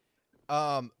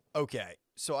 Okay.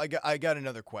 So I got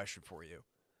another question for you.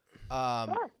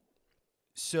 Sure.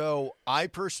 So I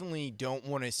personally don't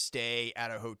want to stay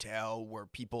at a hotel where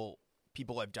people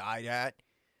have died at.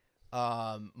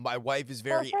 My wife is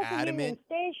very adamant.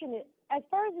 As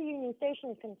far as the Union Station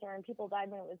is concerned, people died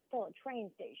when it was still a train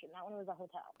station, not when it was a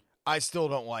hotel. I still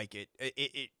don't like it.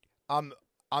 I'm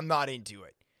not into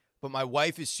it. But my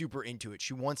wife is super into it.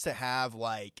 She wants to have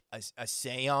like a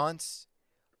seance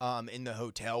in the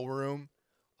hotel room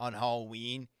on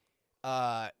Halloween.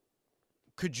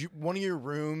 Could one of your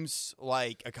rooms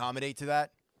like accommodate to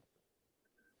that?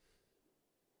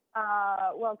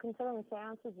 Well, considering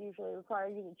seances usually require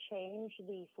you to change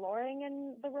the flooring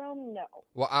in the room, no.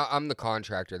 Well, I'm the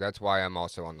contractor. That's why I'm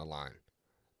also on the line.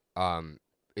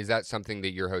 Is that something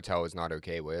that your hotel is not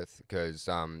okay with? Because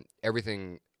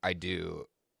everything I do,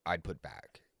 I'd put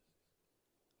back.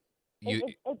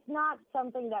 It's not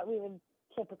something that we would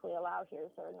typically allow here,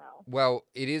 sir, no. Well,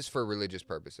 it is for religious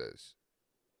purposes.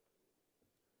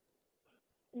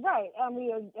 Right.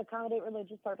 We accommodate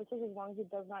religious purposes as long as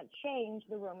it does not change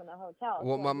the room in the hotel.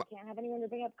 Well, so we can't have anyone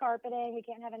ripping up carpeting. We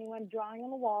can't have anyone drawing on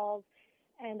the walls.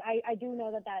 And I do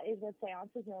know that is what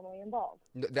seances normally involve.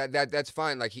 That's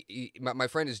fine. Like my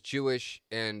friend is Jewish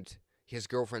and his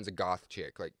girlfriend's a goth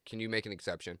chick. Like, can you make an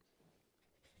exception?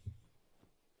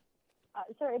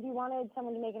 Sir, if you wanted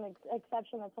someone to make an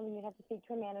exception, that's something you'd have to speak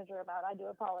to a manager about. I do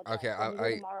apologize. Okay,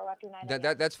 tomorrow after 9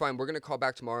 a.m. That's fine. We're gonna call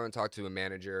back tomorrow and talk to a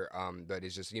manager. But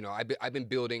it's just I've been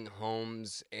building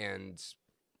homes and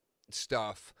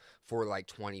stuff for like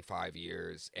 25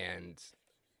 years, and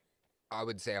I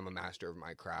would say I'm a master of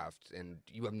my craft, and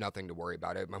you have nothing to worry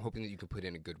about it. I'm hoping that you can put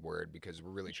in a good word because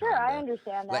we're really trying to I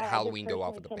understand that. let Halloween go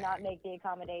off with a bang. Cannot make the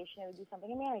accommodation. It would be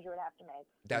something a manager would have to make.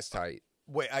 That's tight.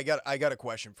 Wait, I got a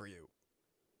question for you.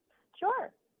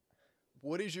 Sure.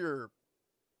 What is your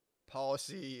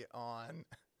policy on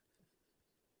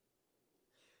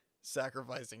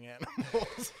sacrificing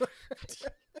animals?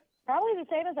 Probably the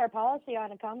same as our policy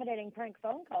on accommodating prank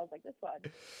phone calls like this one.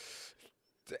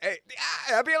 Hey,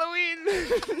 happy Halloween!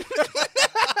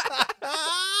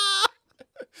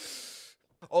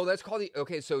 Oh, that's called the...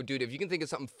 Okay, so, dude, if you can think of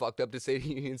something fucked up to say to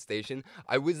Union Station,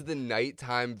 I was the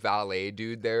nighttime valet,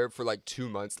 dude, there for like 2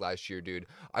 months last year, dude.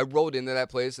 I rolled into that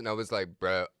place, and I was like,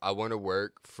 bro, I want to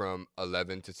work from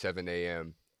 11 to 7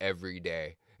 a.m. every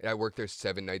day. And I worked there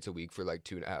 7 nights a week for like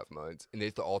 2.5 months. And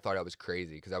they all thought I was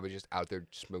crazy because I was just out there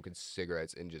smoking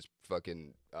cigarettes and just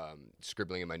fucking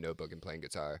scribbling in my notebook and playing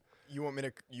guitar. You want me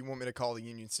to call the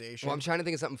Union Station? Well, I'm trying to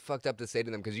think of something fucked up to say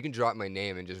to them because you can drop my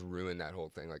name and just ruin that whole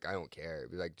thing. Like, I don't care.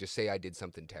 Like, just say I did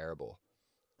something terrible.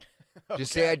 Okay.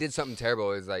 Just say I did something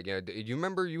terrible. It's like, do you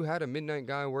remember you had a midnight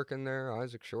guy working there,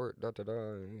 Isaac Short?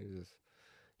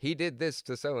 He did this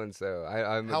to so and so.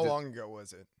 How long ago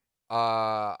was it?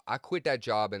 I quit that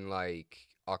job in like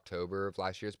October of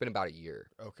last year. It's been about a year.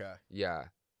 Okay. Yeah.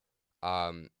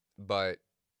 But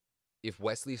if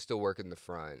Wesley's still working the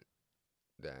front,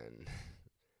 then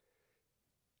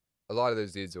a lot of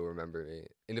those dudes will remember me.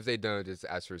 And if they don't, just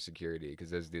ask for security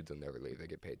because those dudes will never leave. They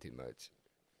get paid too much.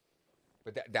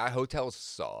 But that hotel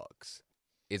sucks.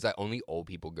 It's like only old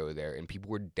people go there, and people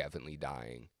were definitely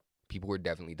dying. People were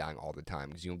definitely dying all the time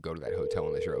because you don't go to that hotel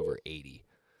unless you're over 80.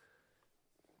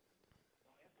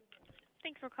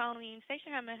 Thanks for calling the Union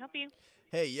Station. How may I help you?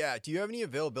 Hey, yeah. Do you have any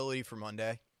availability for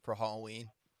Monday for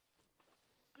Halloween?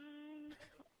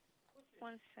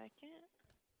 1 second.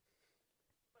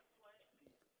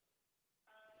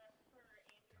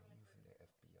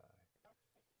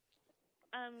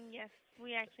 Yes,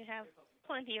 we actually have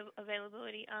plenty of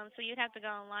availability. So you'd have to go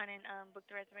online and book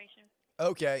the reservation.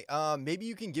 Okay. Maybe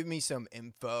you can give me some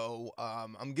info.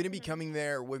 I'm gonna be coming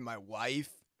there with my wife.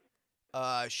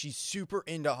 She's super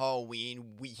into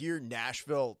Halloween. We hear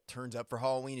Nashville turns up for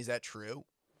Halloween. Is that true?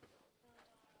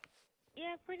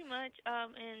 Yeah, pretty much.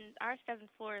 And our 7th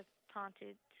floor is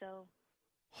haunted, so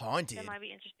Haunted. that might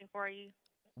be interesting for you.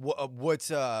 What's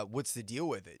the deal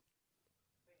with it?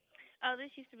 Oh,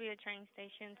 this used to be a train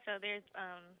station, so there's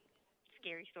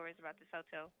scary stories about this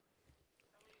hotel.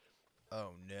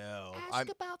 Oh no!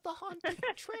 Ask about the haunted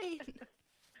train.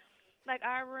 Like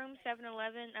our room,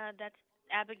 711, that's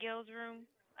Abigail's room,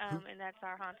 and that's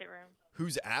our haunted room.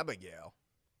 Who's Abigail?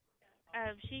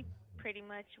 She pretty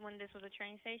much, when this was a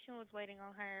train station, was waiting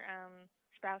on her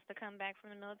spouse to come back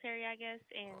from the military, I guess,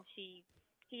 and he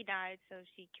died, so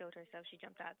she killed herself. She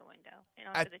jumped out the window and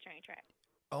onto the train track.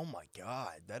 Oh my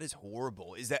God, that is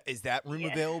horrible. Is that room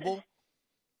available?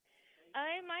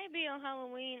 It might be on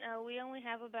Halloween. We only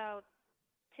have about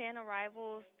 10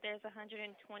 arrivals. There's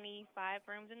 125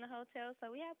 rooms in the hotel,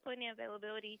 so we have plenty of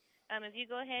availability. If you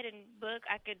go ahead and book,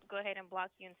 I could go ahead and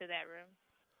block you into that room.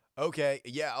 Okay,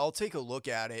 yeah, I'll take a look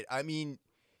at it. I mean,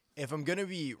 if I'm gonna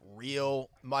be real,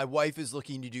 my wife is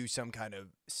looking to do some kind of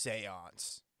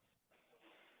seance.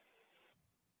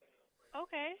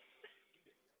 Okay.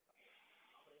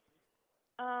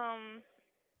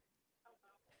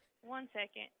 One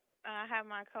second. I have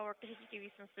my coworker who can give you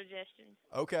some suggestions.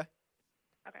 Okay.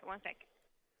 Okay, 1 second.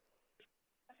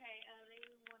 Okay, they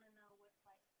want to know what's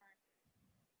like current.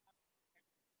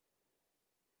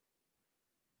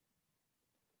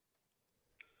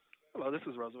 Hello, this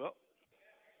is Roosevelt.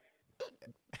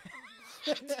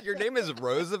 Your name is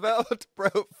Roosevelt? Bro,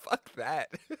 fuck that.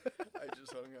 I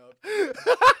just hung up.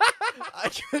 I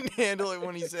couldn't handle it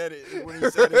when he said it. When he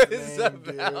said his name,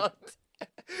 dude.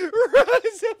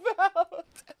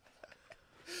 Roosevelt.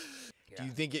 Do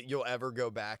you think you'll ever go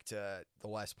back to the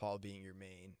Les Paul being your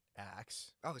main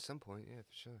axe? Oh, at some point, yeah,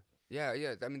 for sure.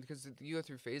 Yeah. I mean, because you go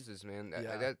through phases, man.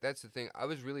 Yeah. That's the thing. I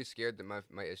was really scared that my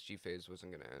SG phase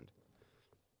wasn't gonna end,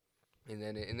 and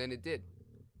then it did,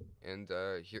 and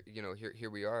here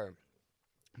we are.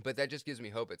 But that just gives me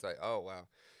hope. It's like, oh wow,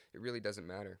 it really doesn't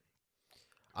matter.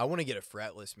 I want to get a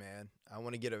fretless, man. I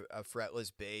want to get a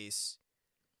fretless bass,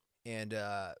 and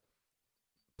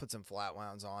put some flat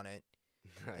wounds on it.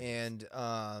 Nice. And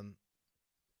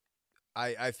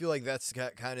I feel like that's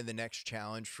kind of the next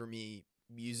challenge for me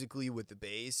musically with the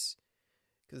bass,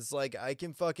 because it's like I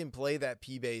can fucking play that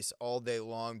P bass all day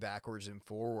long, backwards and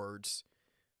forwards,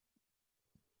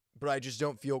 but I just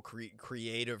don't feel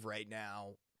creative right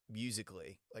now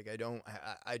musically. Like I don't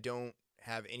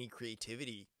have any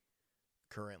creativity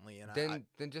currently, and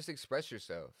then just express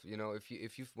yourself. You know, if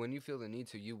you when you feel the need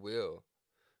to, you will.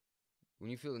 When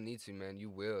you feel the need to, man,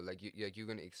 you will. Like you're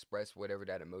gonna express whatever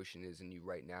that emotion is in you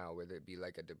right now, whether it be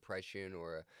like a depression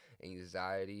or a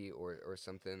anxiety or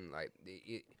something like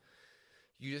it.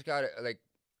 You just gotta like.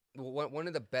 One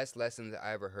of the best lessons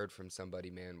I ever heard from somebody,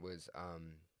 man, was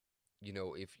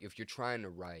if you're trying to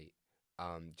write,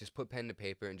 just put pen to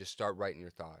paper and just start writing your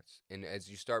thoughts. And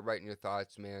as you start writing your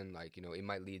thoughts, man, like it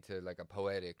might lead to like a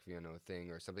poetic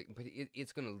thing or something, but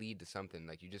it's gonna lead to something.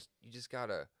 Like you just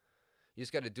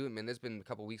gotta do it, man. There's been a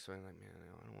couple weeks where I'm like, man,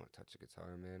 I don't want to touch the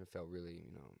guitar, man. It felt really,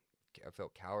 I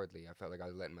felt cowardly. I felt like I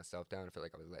was letting myself down. I felt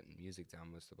like I was letting music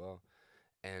down most of all.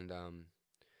 And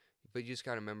but you just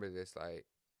gotta remember this, like,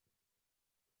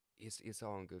 it's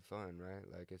all in good fun, right?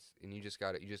 Like and you just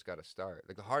gotta start.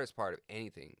 Like the hardest part of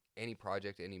anything, any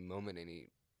project, any moment,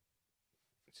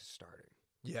 it's just starting.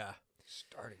 Yeah,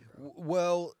 starting. Bro.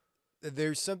 Well,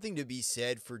 there's something to be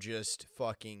said for just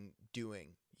fucking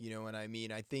doing. You know what I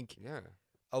mean? I think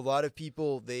a lot of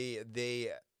people, they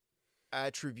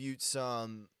attribute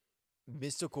some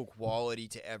mystical quality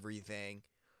to everything,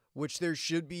 which there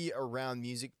should be around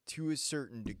music to a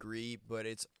certain degree, but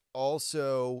it's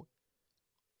also,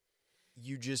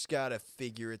 you just gotta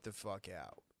figure it the fuck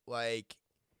out. Like,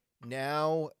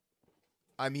 now,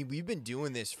 I mean, we've been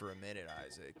doing this for a minute,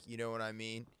 Isaac. You know what I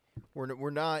mean?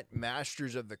 We're not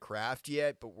masters of the craft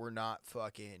yet, but we're not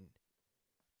fucking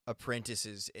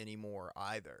apprentices anymore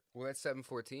either. Well, that's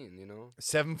 714,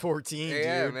 714,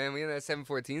 yeah, dude. Man, we in that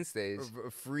 714 stage.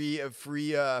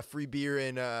 Free beer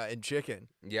and chicken.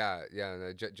 Yeah.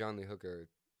 No, John Lee Hooker,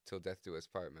 till death do us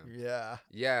part, man. Yeah.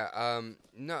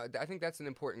 No, I think that's an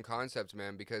important concept,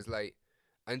 man, because like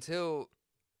until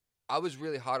I was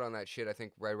really hot on that shit, I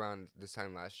think right around this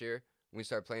time last year when we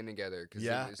started playing together, because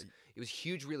it was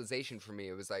huge realization for me.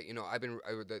 It was like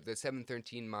the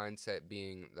 713 mindset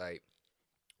being like,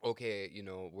 okay,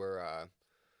 we're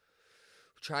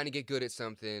trying to get good at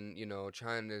something,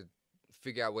 trying to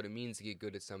figure out what it means to get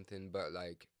good at something, but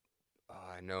like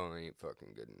oh, I know I ain't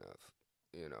fucking good enough,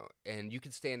 you know. And you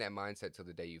can stay in that mindset till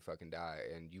the day you fucking die,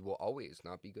 and you will always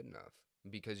not be good enough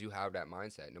because you have that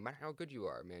mindset. No matter how good you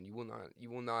are, man, you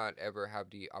will not ever have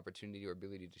the opportunity or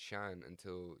ability to shine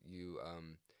until you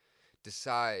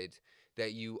decide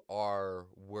that you are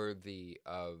worthy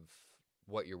of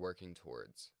what you're working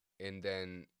towards. And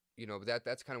then, you know,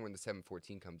 that's kind of when the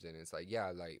 714 comes in. It's like,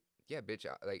 yeah, bitch,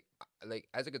 like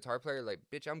as a guitar player, like,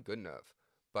 bitch, I'm good enough.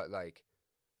 But like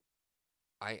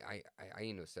I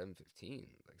ain't no 715,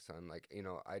 like, son. Like, you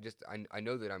know, I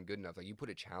know that I'm good enough. Like, you put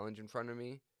a challenge in front of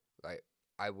me, like,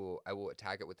 I will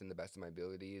attack it within the best of my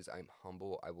abilities. I'm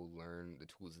humble. I will learn the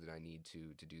tools that I need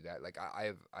to do that. Like,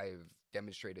 I've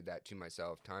demonstrated that to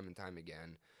myself time and time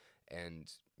again,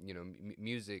 and you know,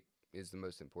 music is the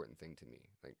most important thing to me.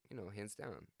 Like, you know, hands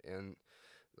down. And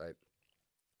like,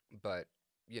 but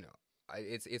you know,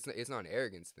 it's not an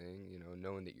arrogance thing, you know,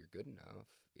 knowing that you're good enough.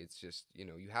 It's just, you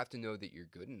know, you have to know that you're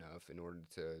good enough in order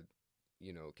to,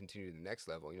 you know, continue to the next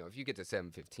level. You know, if you get to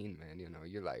 715, man, you know,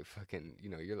 you're like fucking, you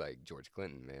know, you're like George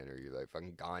Clinton, man, or you're like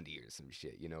fucking Gandhi or some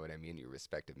shit. You know what I mean? Your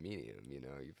respective medium, you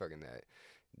know, you're fucking that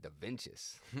Da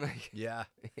Vinci's. Like, Yeah.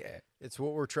 yeah. It's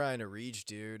what we're trying to reach,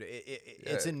 dude.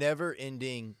 It's a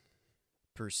never-ending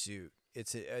pursuit.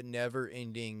 It's a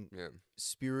never-ending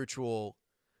spiritual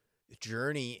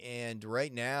journey. And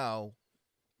right now,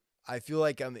 I feel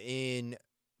like I'm in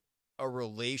a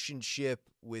relationship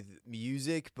with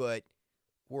music, but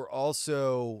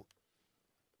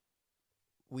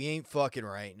we ain't fucking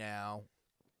right now.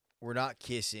 We're not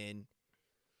kissing.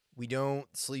 We don't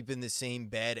sleep in the same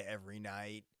bed every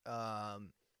night.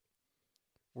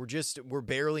 We're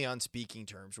barely on speaking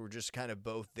terms. We're just kind of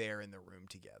both there in the room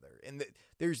together. And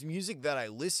there's music that I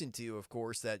listen to, of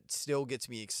course, that still gets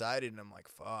me excited, and I'm like,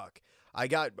 fuck. I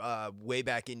got way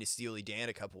back into Steely Dan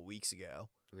a couple weeks ago.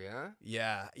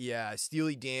 Yeah? Yeah.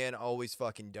 Steely Dan always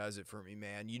fucking does it for me,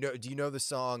 man. You know? Do you know the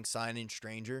song "Sign-In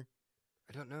Stranger"?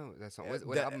 I don't know that song.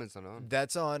 What album is it on?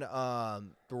 That's on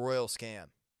The Royal Scam.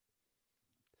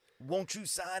 Won't you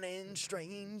sign in,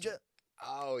 stranger?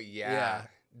 Oh yeah.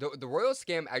 The Royal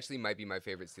Scam actually might be my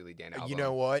favorite Steely Dan album. You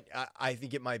know what? I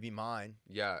think it might be mine.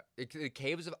 Yeah, the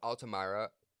Caves of Altamira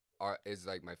is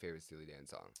like my favorite Steely Dan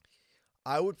song.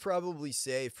 I would probably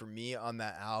say for me on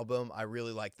that album, I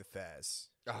really like the Fez.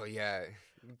 Oh yeah,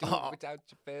 do it without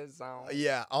your Fez on.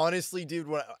 Yeah, honestly, dude,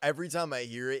 every time I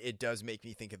hear it, it does make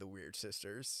me think of the Weird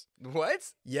Sisters.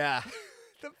 What? Yeah.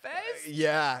 The Fez?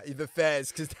 Yeah, the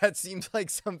Fez, because that seems like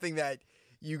something that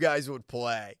you guys would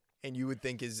play and you would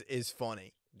think is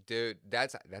funny. Dude,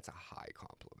 that's a high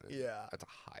compliment. Yeah, that's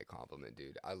a high compliment,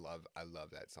 dude. I love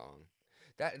that song.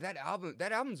 That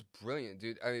album's brilliant,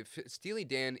 dude. I mean, Steely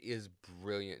Dan is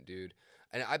brilliant, dude.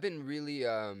 And I've been really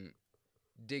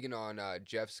digging on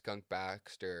Jeff Skunk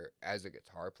Baxter as a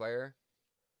guitar player.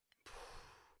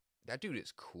 That dude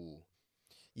is cool.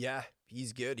 Yeah,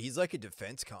 he's good. He's like a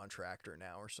defense contractor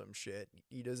now or some shit.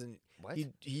 He doesn't. What?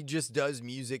 He just does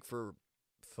music for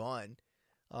fun.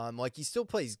 Like he still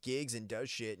plays gigs and does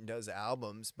shit and does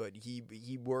albums, but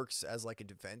he works as like a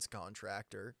defense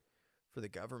contractor for the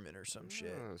government or some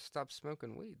shit. Stop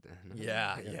smoking weed then.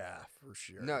 Yeah, for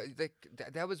sure. No,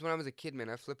 that was when I was a kid, man.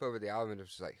 I flip over the album and it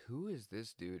was just like, who is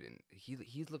this dude? And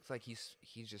he looks like he's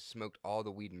just smoked all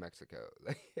the weed in Mexico.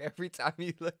 Like every time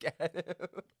you look at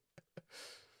him.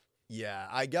 Yeah,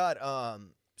 I got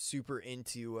super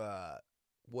into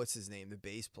what's his name, the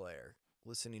bass player,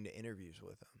 listening to interviews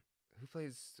with him. Who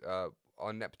plays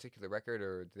on that particular record,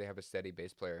 or do they have a steady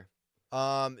bass player?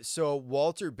 So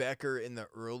Walter Becker in the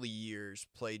early years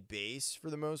played bass for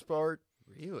the most part.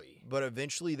 Really? But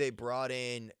eventually they brought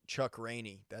in Chuck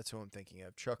Rainey. That's who I'm thinking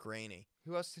of, Chuck Rainey.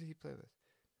 Who else did he play with?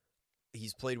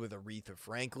 He's played with Aretha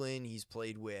Franklin. He's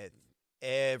played with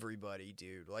everybody,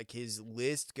 dude. Like his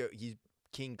list he's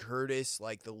King Curtis.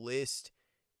 Like the list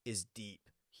is deep.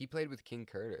 He played with King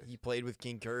Curtis. He played with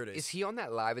King Curtis. Is he on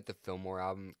that Live at the Fillmore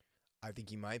album? I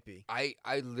think he might be. I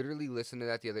literally listened to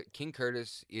that the other. King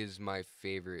Curtis is my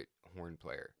favorite horn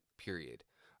player. Period.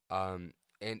 And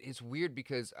it's weird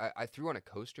because I threw on a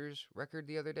Coasters record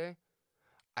the other day.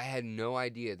 I had no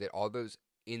idea that all those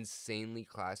insanely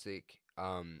classic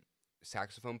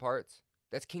saxophone parts,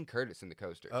 that's King Curtis in the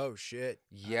Coasters. Oh shit!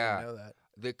 Yeah, I didn't know that.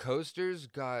 The Coasters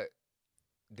got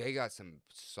some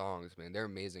songs, man. They're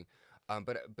amazing.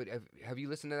 But have you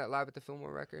listened to that Live at the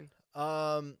Fillmore record?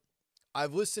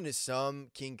 I've listened to some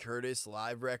King Curtis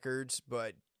live records,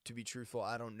 but to be truthful,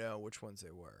 I don't know which ones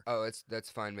they were. Oh, that's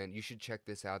fine, man. You should check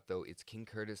this out, though. It's King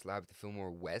Curtis Live at the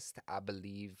Fillmore West, I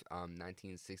believe,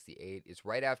 1968. It's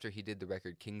right after he did the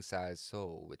record King Size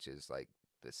Soul, which is like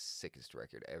the sickest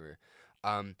record ever.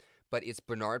 but it's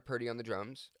Bernard Purdy on the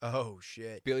drums. Oh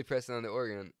shit. Billy Preston on the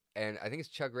organ, and I think it's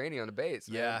Chuck Rainey on the bass.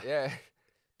 Yeah. Man. Yeah.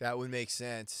 That would make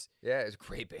sense. Yeah, it's a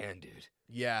great band, dude.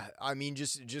 Yeah, I mean,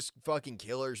 just fucking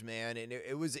killers, man. And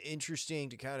it was interesting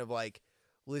to kind of like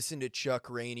listen to Chuck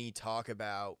Rainey talk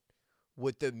about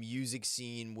what the music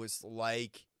scene was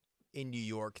like in New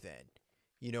York then.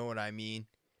 You know what I mean?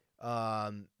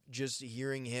 Just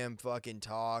hearing him fucking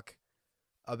talk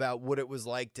about what it was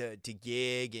like to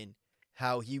gig and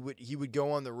how he would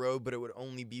go on the road, but it would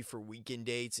only be for weekend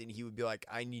dates, and he would be like,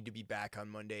 I need to be back on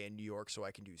Monday in New York so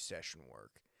I can do session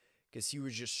work. Because he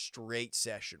was just straight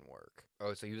session work.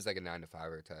 Oh, so he was like a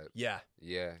 9-to-5er type. Yeah.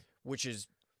 Yeah. Which is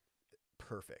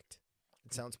perfect.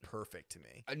 It sounds perfect to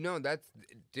me. No,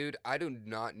 dude, I do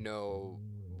not know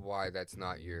why that's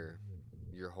not your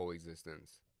whole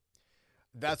existence.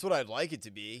 That's what I'd like it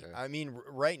to be. Yeah. I mean,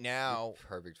 right now... You're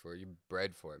perfect for it. You're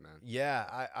bred for it, man. Yeah,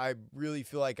 I really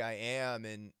feel like I am.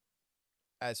 And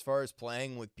as far as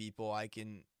playing with people, I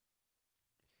can...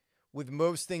 With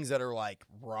most things that are like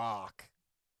rock...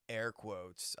 air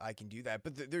quotes, I can do that,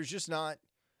 but there's just not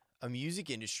a music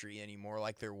industry anymore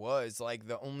like there was. Like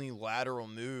the only lateral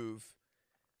move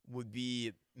would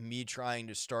be me trying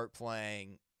to start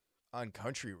playing on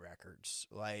country records,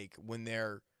 like when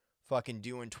they're fucking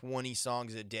doing 20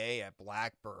 songs a day at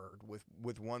Blackbird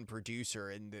with one producer,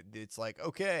 and it's like,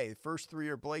 okay, the first 3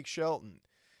 are Blake Shelton,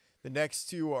 the next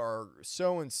 2 are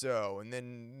so and so, and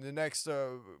then the next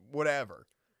whatever.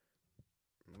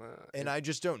 And I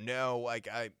just don't know. Like,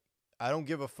 I don't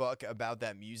give a fuck about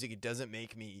that music. It doesn't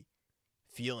make me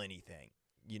feel anything.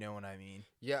 You know what I mean?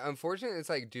 Yeah, unfortunately, it's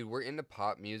like, dude, we're into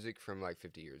pop music from like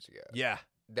 50 years ago. Yeah.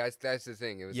 That's the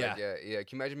thing. It was like, yeah.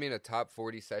 Can you imagine being a top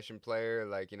 40 session player,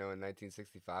 like, in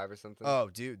 1965 or something? Oh,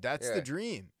 dude, that's the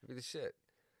dream. It'd be the shit.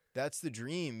 That's the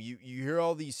dream. You hear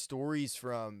all these stories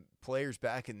from players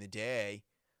back in the day,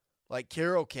 like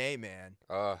Carol Kay, man.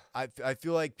 I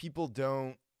feel like people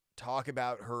don't talk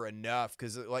about her enough,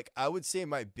 because like I would say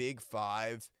my big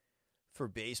 5 for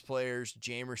bass players: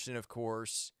 Jamerson, of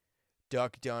course,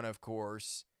 Duck Dunn, of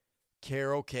course,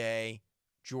 Carol Kay,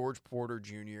 George Porter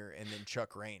Jr., and then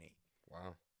Chuck Rainey.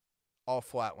 Wow. All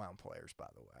Flatwound players, by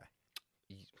the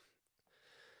way.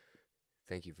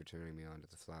 Thank you for turning me on to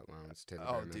the Flatwounds.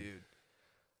 Oh, dude.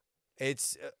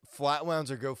 It's Flatwounds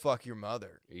or go fuck your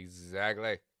mother.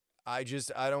 Exactly.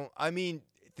 I mean,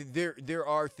 there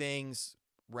are things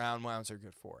round wounds are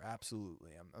good for.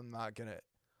 Absolutely. I'm not going to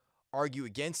argue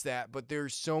against that, but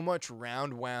there's so much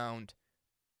round wound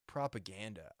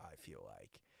propaganda, I feel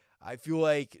like. I feel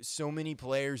like so many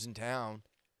players in town,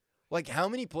 like how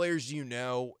many players do you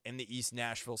know in the East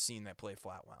Nashville scene that play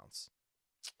flat wounds?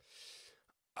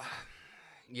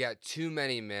 Yeah, too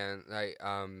many, man. Like,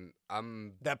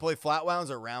 that play flat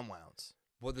wounds or round wounds?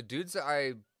 Well, the dudes that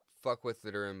I fuck with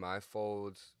that are in my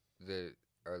fold that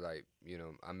are like,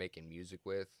 I'm making music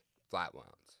with, flat wounds.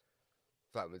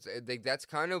 Flat wounds. That's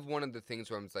kind of one of the things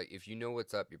where I'm just like, if you know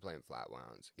what's up, you're playing flat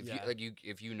wounds.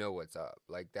 If you know what's up,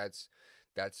 like that's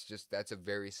a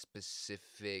very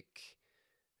specific,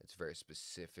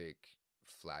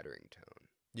 flattering tone.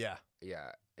 Yeah.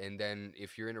 Yeah. And then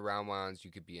if you're into round wounds,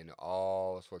 you could be into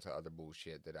all sorts of other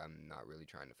bullshit that I'm not really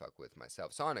trying to fuck with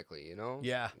myself sonically,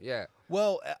 Yeah. Yeah.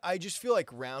 Well, I just feel like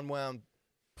round wound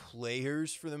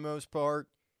players, for the most part,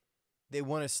 they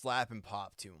want to slap and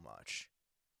pop too much.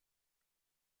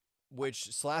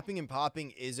 Which slapping and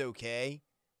popping is okay.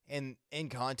 And in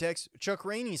context, Chuck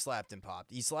Rainey slapped and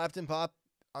popped. He slapped and popped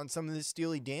on some of the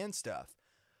Steely Dan stuff.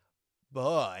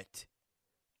 But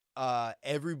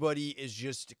everybody is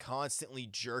just constantly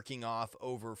jerking off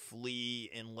over Flea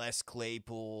and Les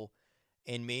Claypool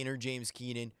and Maynard James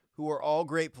Keenan, who are all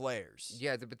great players.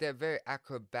 Yeah, but they're very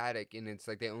acrobatic, and it's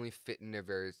like they only fit in their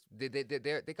various. They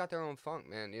got their own funk,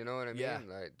 man. You know what I mean? Yeah.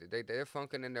 Like they're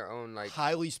funking in their own, like,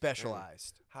 highly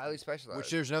specialized. Highly specialized.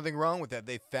 Which there's nothing wrong with that.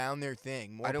 They found their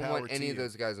thing. More I don't power want to any you. of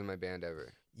those guys in my band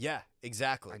ever. Yeah,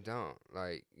 exactly. I don't,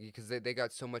 like, because they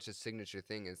got so much a signature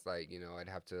thing. It's like, I'd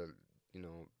have to,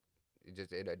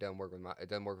 it doesn't work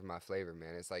with my flavor,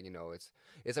 man. It's like,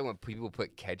 it's like when people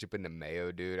put ketchup in the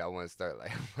mayo, dude. I want to start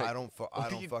like, I don't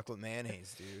fuck with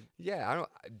mayonnaise, dude. Yeah, I don't.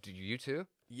 Do you too?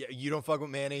 Yeah, you don't fuck with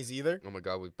mayonnaise either? Oh my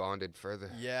god, we bonded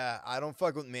further. Yeah, I don't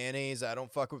fuck with mayonnaise. I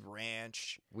don't fuck with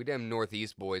ranch. We damn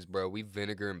Northeast boys, bro. We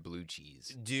vinegar and blue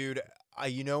cheese. Dude,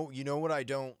 you know what I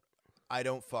don't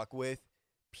fuck with?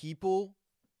 People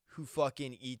who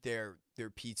fucking eat their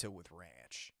pizza with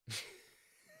ranch.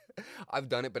 I've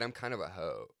done it, but I'm kind of a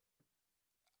hoe.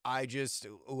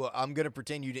 I'm gonna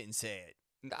pretend you didn't say it.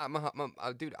 I'm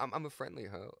a friendly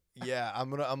hoe. Yeah, I'm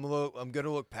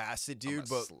gonna look past it, dude. I'm a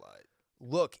but slut.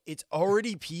 look, it's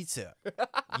already pizza.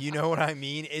 You know what I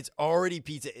mean? It's already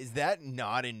pizza. Is that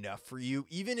not enough for you?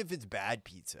 Even if it's bad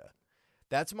pizza.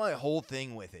 That's my whole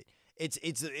thing with it. It's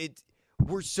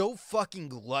we're so fucking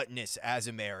gluttonous as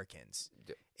Americans.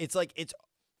 It's like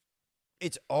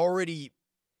it's already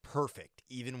perfect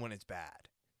even when it's bad.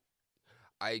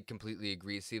 I completely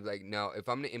agree. See, like, now, if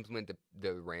I'm going to implement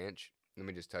the ranch, let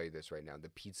me just tell you this right now. The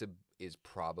pizza is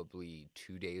probably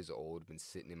 2 days old, been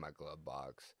sitting in my glove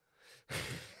box.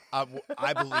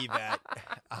 I believe that.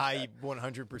 I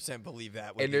 100% believe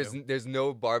that. And there's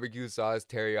no barbecue sauce,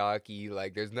 teriyaki,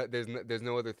 like there's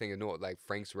no other thing, no like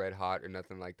Frank's Red Hot or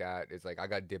nothing like that. It's like I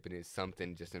got to dip it in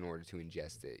something just in order to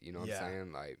ingest it. You know what I'm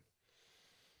saying? Like,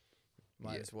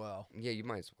 might as well. Yeah, you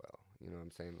might as well. You know what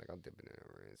I'm saying? Like, I'll dip it in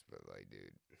a rinse, but like,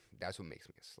 dude, that's what makes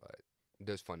me a slut.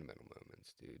 Those fundamental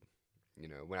moments, dude. You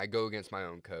know, when I go against my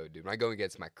own code, dude. When I go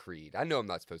against my creed. I know I'm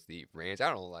not supposed to eat ranch. I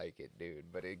don't like it,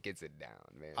 dude, but it gets it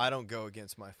down, man. I don't go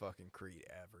against my fucking creed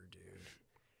ever, dude.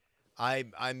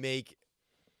 I make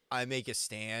a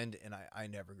stand and I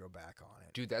never go back on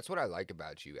it. Dude, that's what I like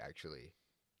about you, actually.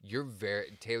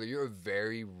 Taylor, you're a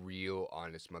very real,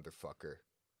 honest motherfucker.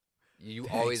 You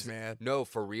Thanks, always, man. No,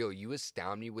 for real. You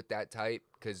astound me with that type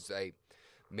because, like,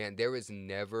 man, there is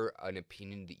never an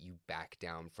opinion that you back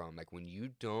down from. Like, when you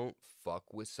don't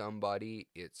fuck with somebody,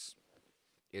 it's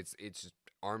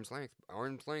arm's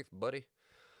length, buddy.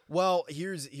 Well,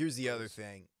 here's the other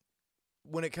thing.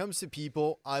 When it comes to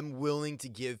people, I'm willing to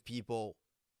give people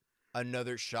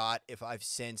another shot if I've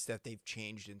sensed that they've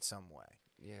changed in some way.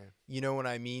 Yeah. You know what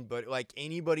I mean? But like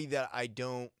anybody that I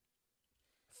don't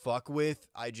fuck with,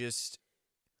 I just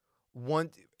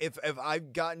want if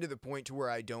I've gotten to the point to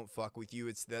where I don't fuck with you,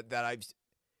 it's that I've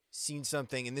seen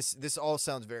something, and this all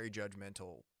sounds very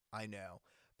judgmental, I know,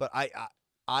 but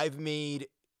I've made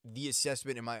the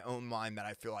assessment in my own mind that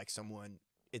I feel like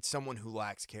it's someone who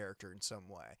lacks character in some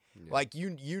way. Yeah. Like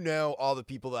you know all the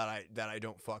people that I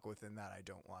don't fuck with and that I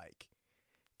don't like,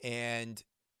 and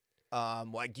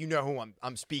like you know who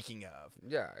I'm speaking of.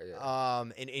 Yeah, yeah.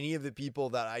 And any of the people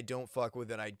that I don't fuck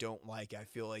with and I don't like, I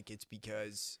feel like it's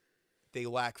because they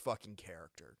lack fucking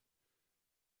character.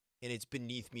 And it's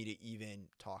beneath me to even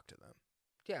talk to them.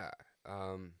 Yeah.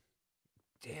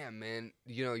 Damn, man.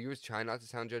 You know, you was trying not to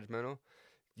sound judgmental.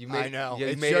 I know. You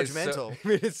It's made judgmental. It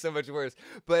made it so much worse.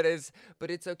 But it's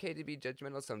okay to be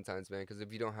judgmental sometimes, man, because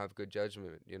if you don't have good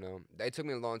judgment, you know. It took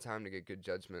me a long time to get good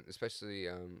judgment, especially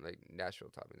like Nashville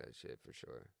taught me that shit for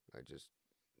sure. Like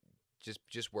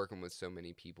just working with so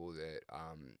many people that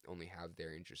only have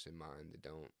their interests in mind, that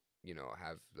don't, you know,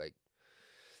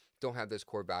 don't have those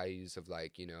core values of,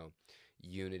 like, you know,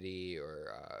 unity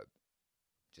or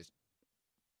just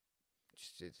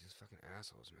fucking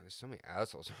assholes, man. There's so many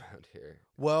assholes around here.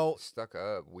 Well, stuck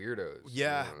up weirdos.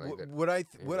 Yeah, you know, like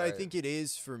what I think it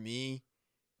is for me,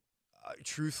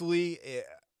 truthfully,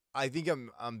 I think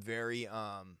I'm very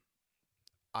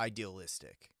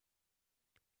idealistic.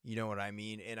 You know what I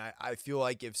mean? And I feel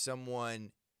like if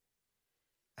someone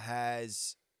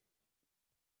has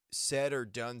said or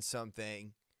done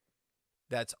something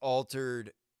that's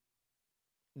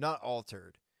not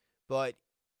altered, but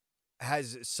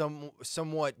has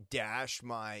somewhat dashed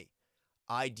my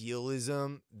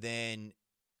idealism, then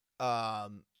or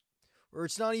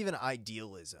it's not even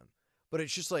idealism, but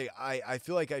it's just like I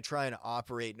feel like I try and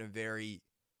operate in a very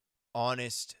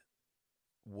honest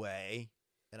way,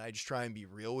 and I just try and be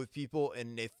real with people,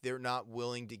 and if they're not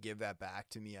willing to give that back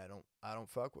to me, I don't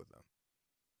fuck with them.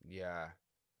 Yeah.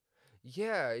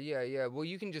 Well,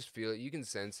 you can just feel it. You can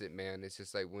sense it, man. It's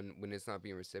just like when it's not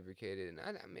being reciprocated. And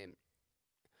I mean,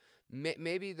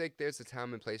 maybe like there's a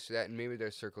time and place for that, and maybe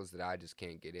there's circles that I just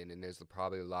can't get in, and there's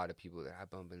probably a lot of people that I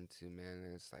bump into, man.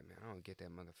 And it's like, man, I don't get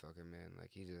that motherfucker, man. Like,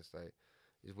 he just like,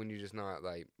 is when you're just not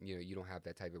like, you know, you don't have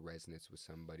that type of resonance with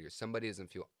somebody, or somebody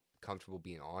doesn't feel comfortable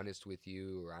being honest with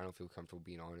you, or I don't feel comfortable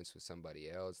being honest with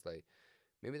somebody else. Like,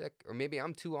 maybe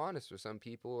I'm too honest for some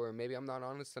people, or maybe I'm not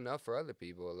honest enough for other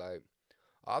people. Like,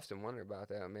 I often wonder about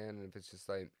that, man. And if it's just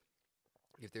like,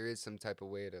 if there is some type of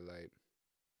way to, like,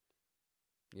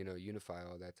 you know, unify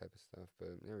all that type of stuff, but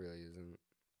it really isn't.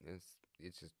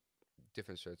 It's just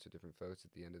different shirts for different folks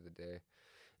at the end of the day.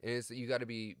 And it's you got to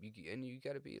be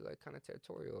like kind of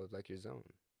territorial of like your zone,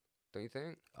 don't you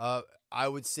think? I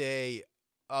would say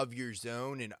of your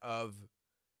zone and of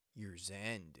your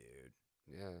zen, dude.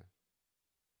 Yeah.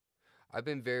 I've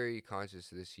been very conscious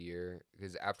this year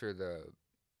because after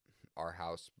our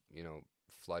house, you know,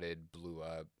 flooded, blew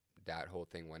up, that whole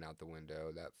thing went out the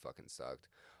window. That fucking sucked.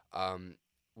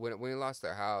 When we lost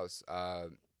our house,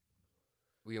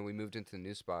 we moved into the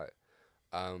new spot.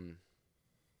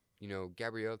 You know,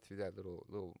 Gabrielle threw that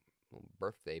little little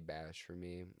birthday bash for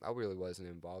me. I really wasn't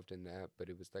involved in that, but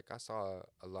it was like I saw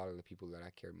a lot of the people that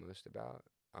I cared most about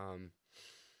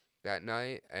that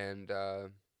night, and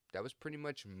that was pretty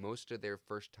much most of their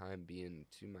first time being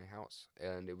to my house,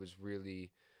 and it was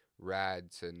really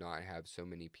rad to not have so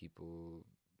many people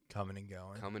coming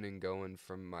and going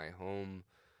from my home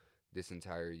this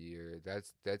entire year.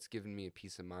 That's given me a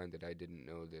peace of mind that I didn't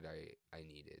know that I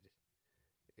needed,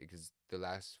 because the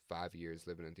last 5 years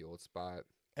living at the old spot,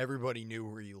 everybody knew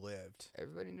where you lived.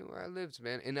 Everybody knew where I lived,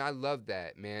 man. And I loved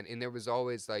that, man. And there was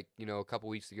always, like, you know, a couple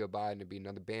weeks to go by and there'd be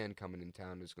another band coming in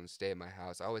town who's going to stay at my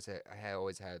house. I always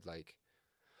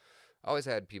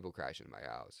had people crashing at my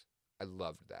house. I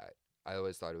loved that. I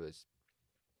always thought it was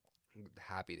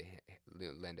happy to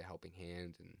lend a helping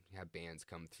hand and have bands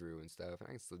come through and stuff. And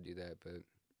I can still do that, but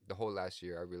the whole last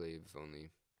year I really have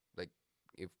only, like,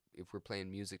 if we're playing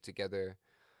music together,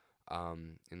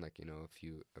 and like, you know, a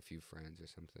few friends or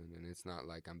something, and it's not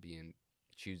like I'm being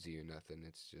choosy or nothing.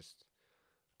 It's just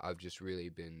I've just really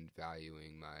been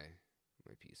valuing my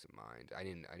peace of mind. I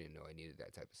didn't know I needed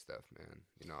that type of stuff, man.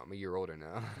 You know, I'm a year older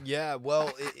now. Yeah,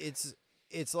 well, it's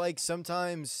like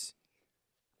sometimes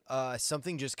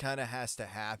something just kind of has to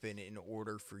happen in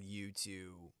order for you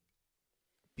to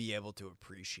be able to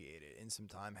appreciate it, and some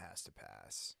time has to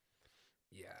pass.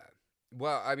 Yeah.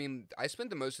 Well, I mean, I spent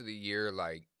the most of the year,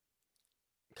 like,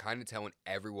 kind of telling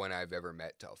everyone I've ever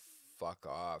met to fuck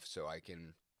off so I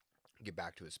can get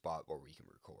back to a spot where we can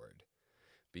record,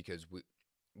 because we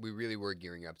really were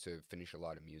gearing up to finish a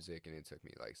lot of music, and it took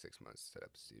me like 6 months to set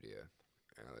up a studio,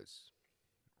 and that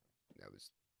was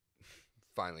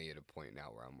finally at a point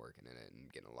now where I'm working in it and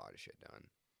getting a lot of shit done.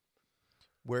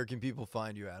 Where can people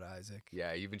find you at, Isaac?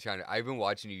 Yeah, I've been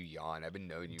watching you yawn. I've been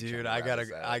knowing you. Dude, I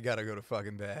gotta go to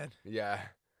fucking bed. Yeah.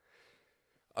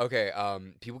 Okay,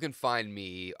 people can find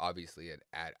me obviously at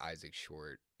Izaac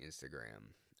Short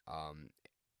Instagram,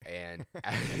 and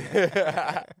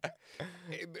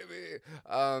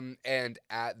and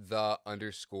at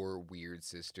 _Weird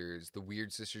Sisters,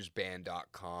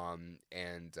 theweirdsistersband.com,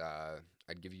 and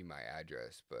I'd give you my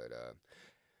address, but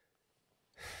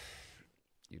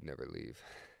you'd never leave.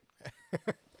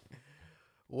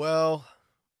 Well,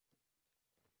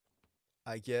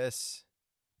 I guess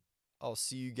I'll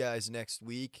see you guys next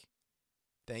week.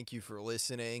 Thank you for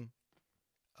listening.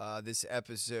 This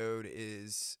episode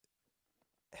is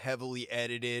heavily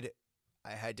edited.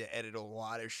 I had to edit a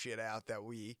lot of shit out that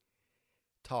we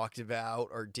talked about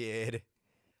or did.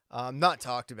 Not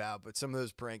talked about, but some of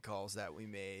those prank calls that we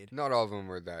made. Not all of them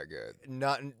were that good.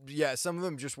 Some of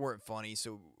them just weren't funny,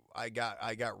 so I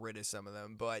got rid of some of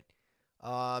them. But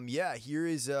here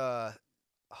is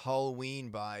Halloween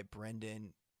by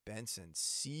Brendan Benson.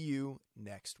 See you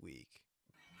next week.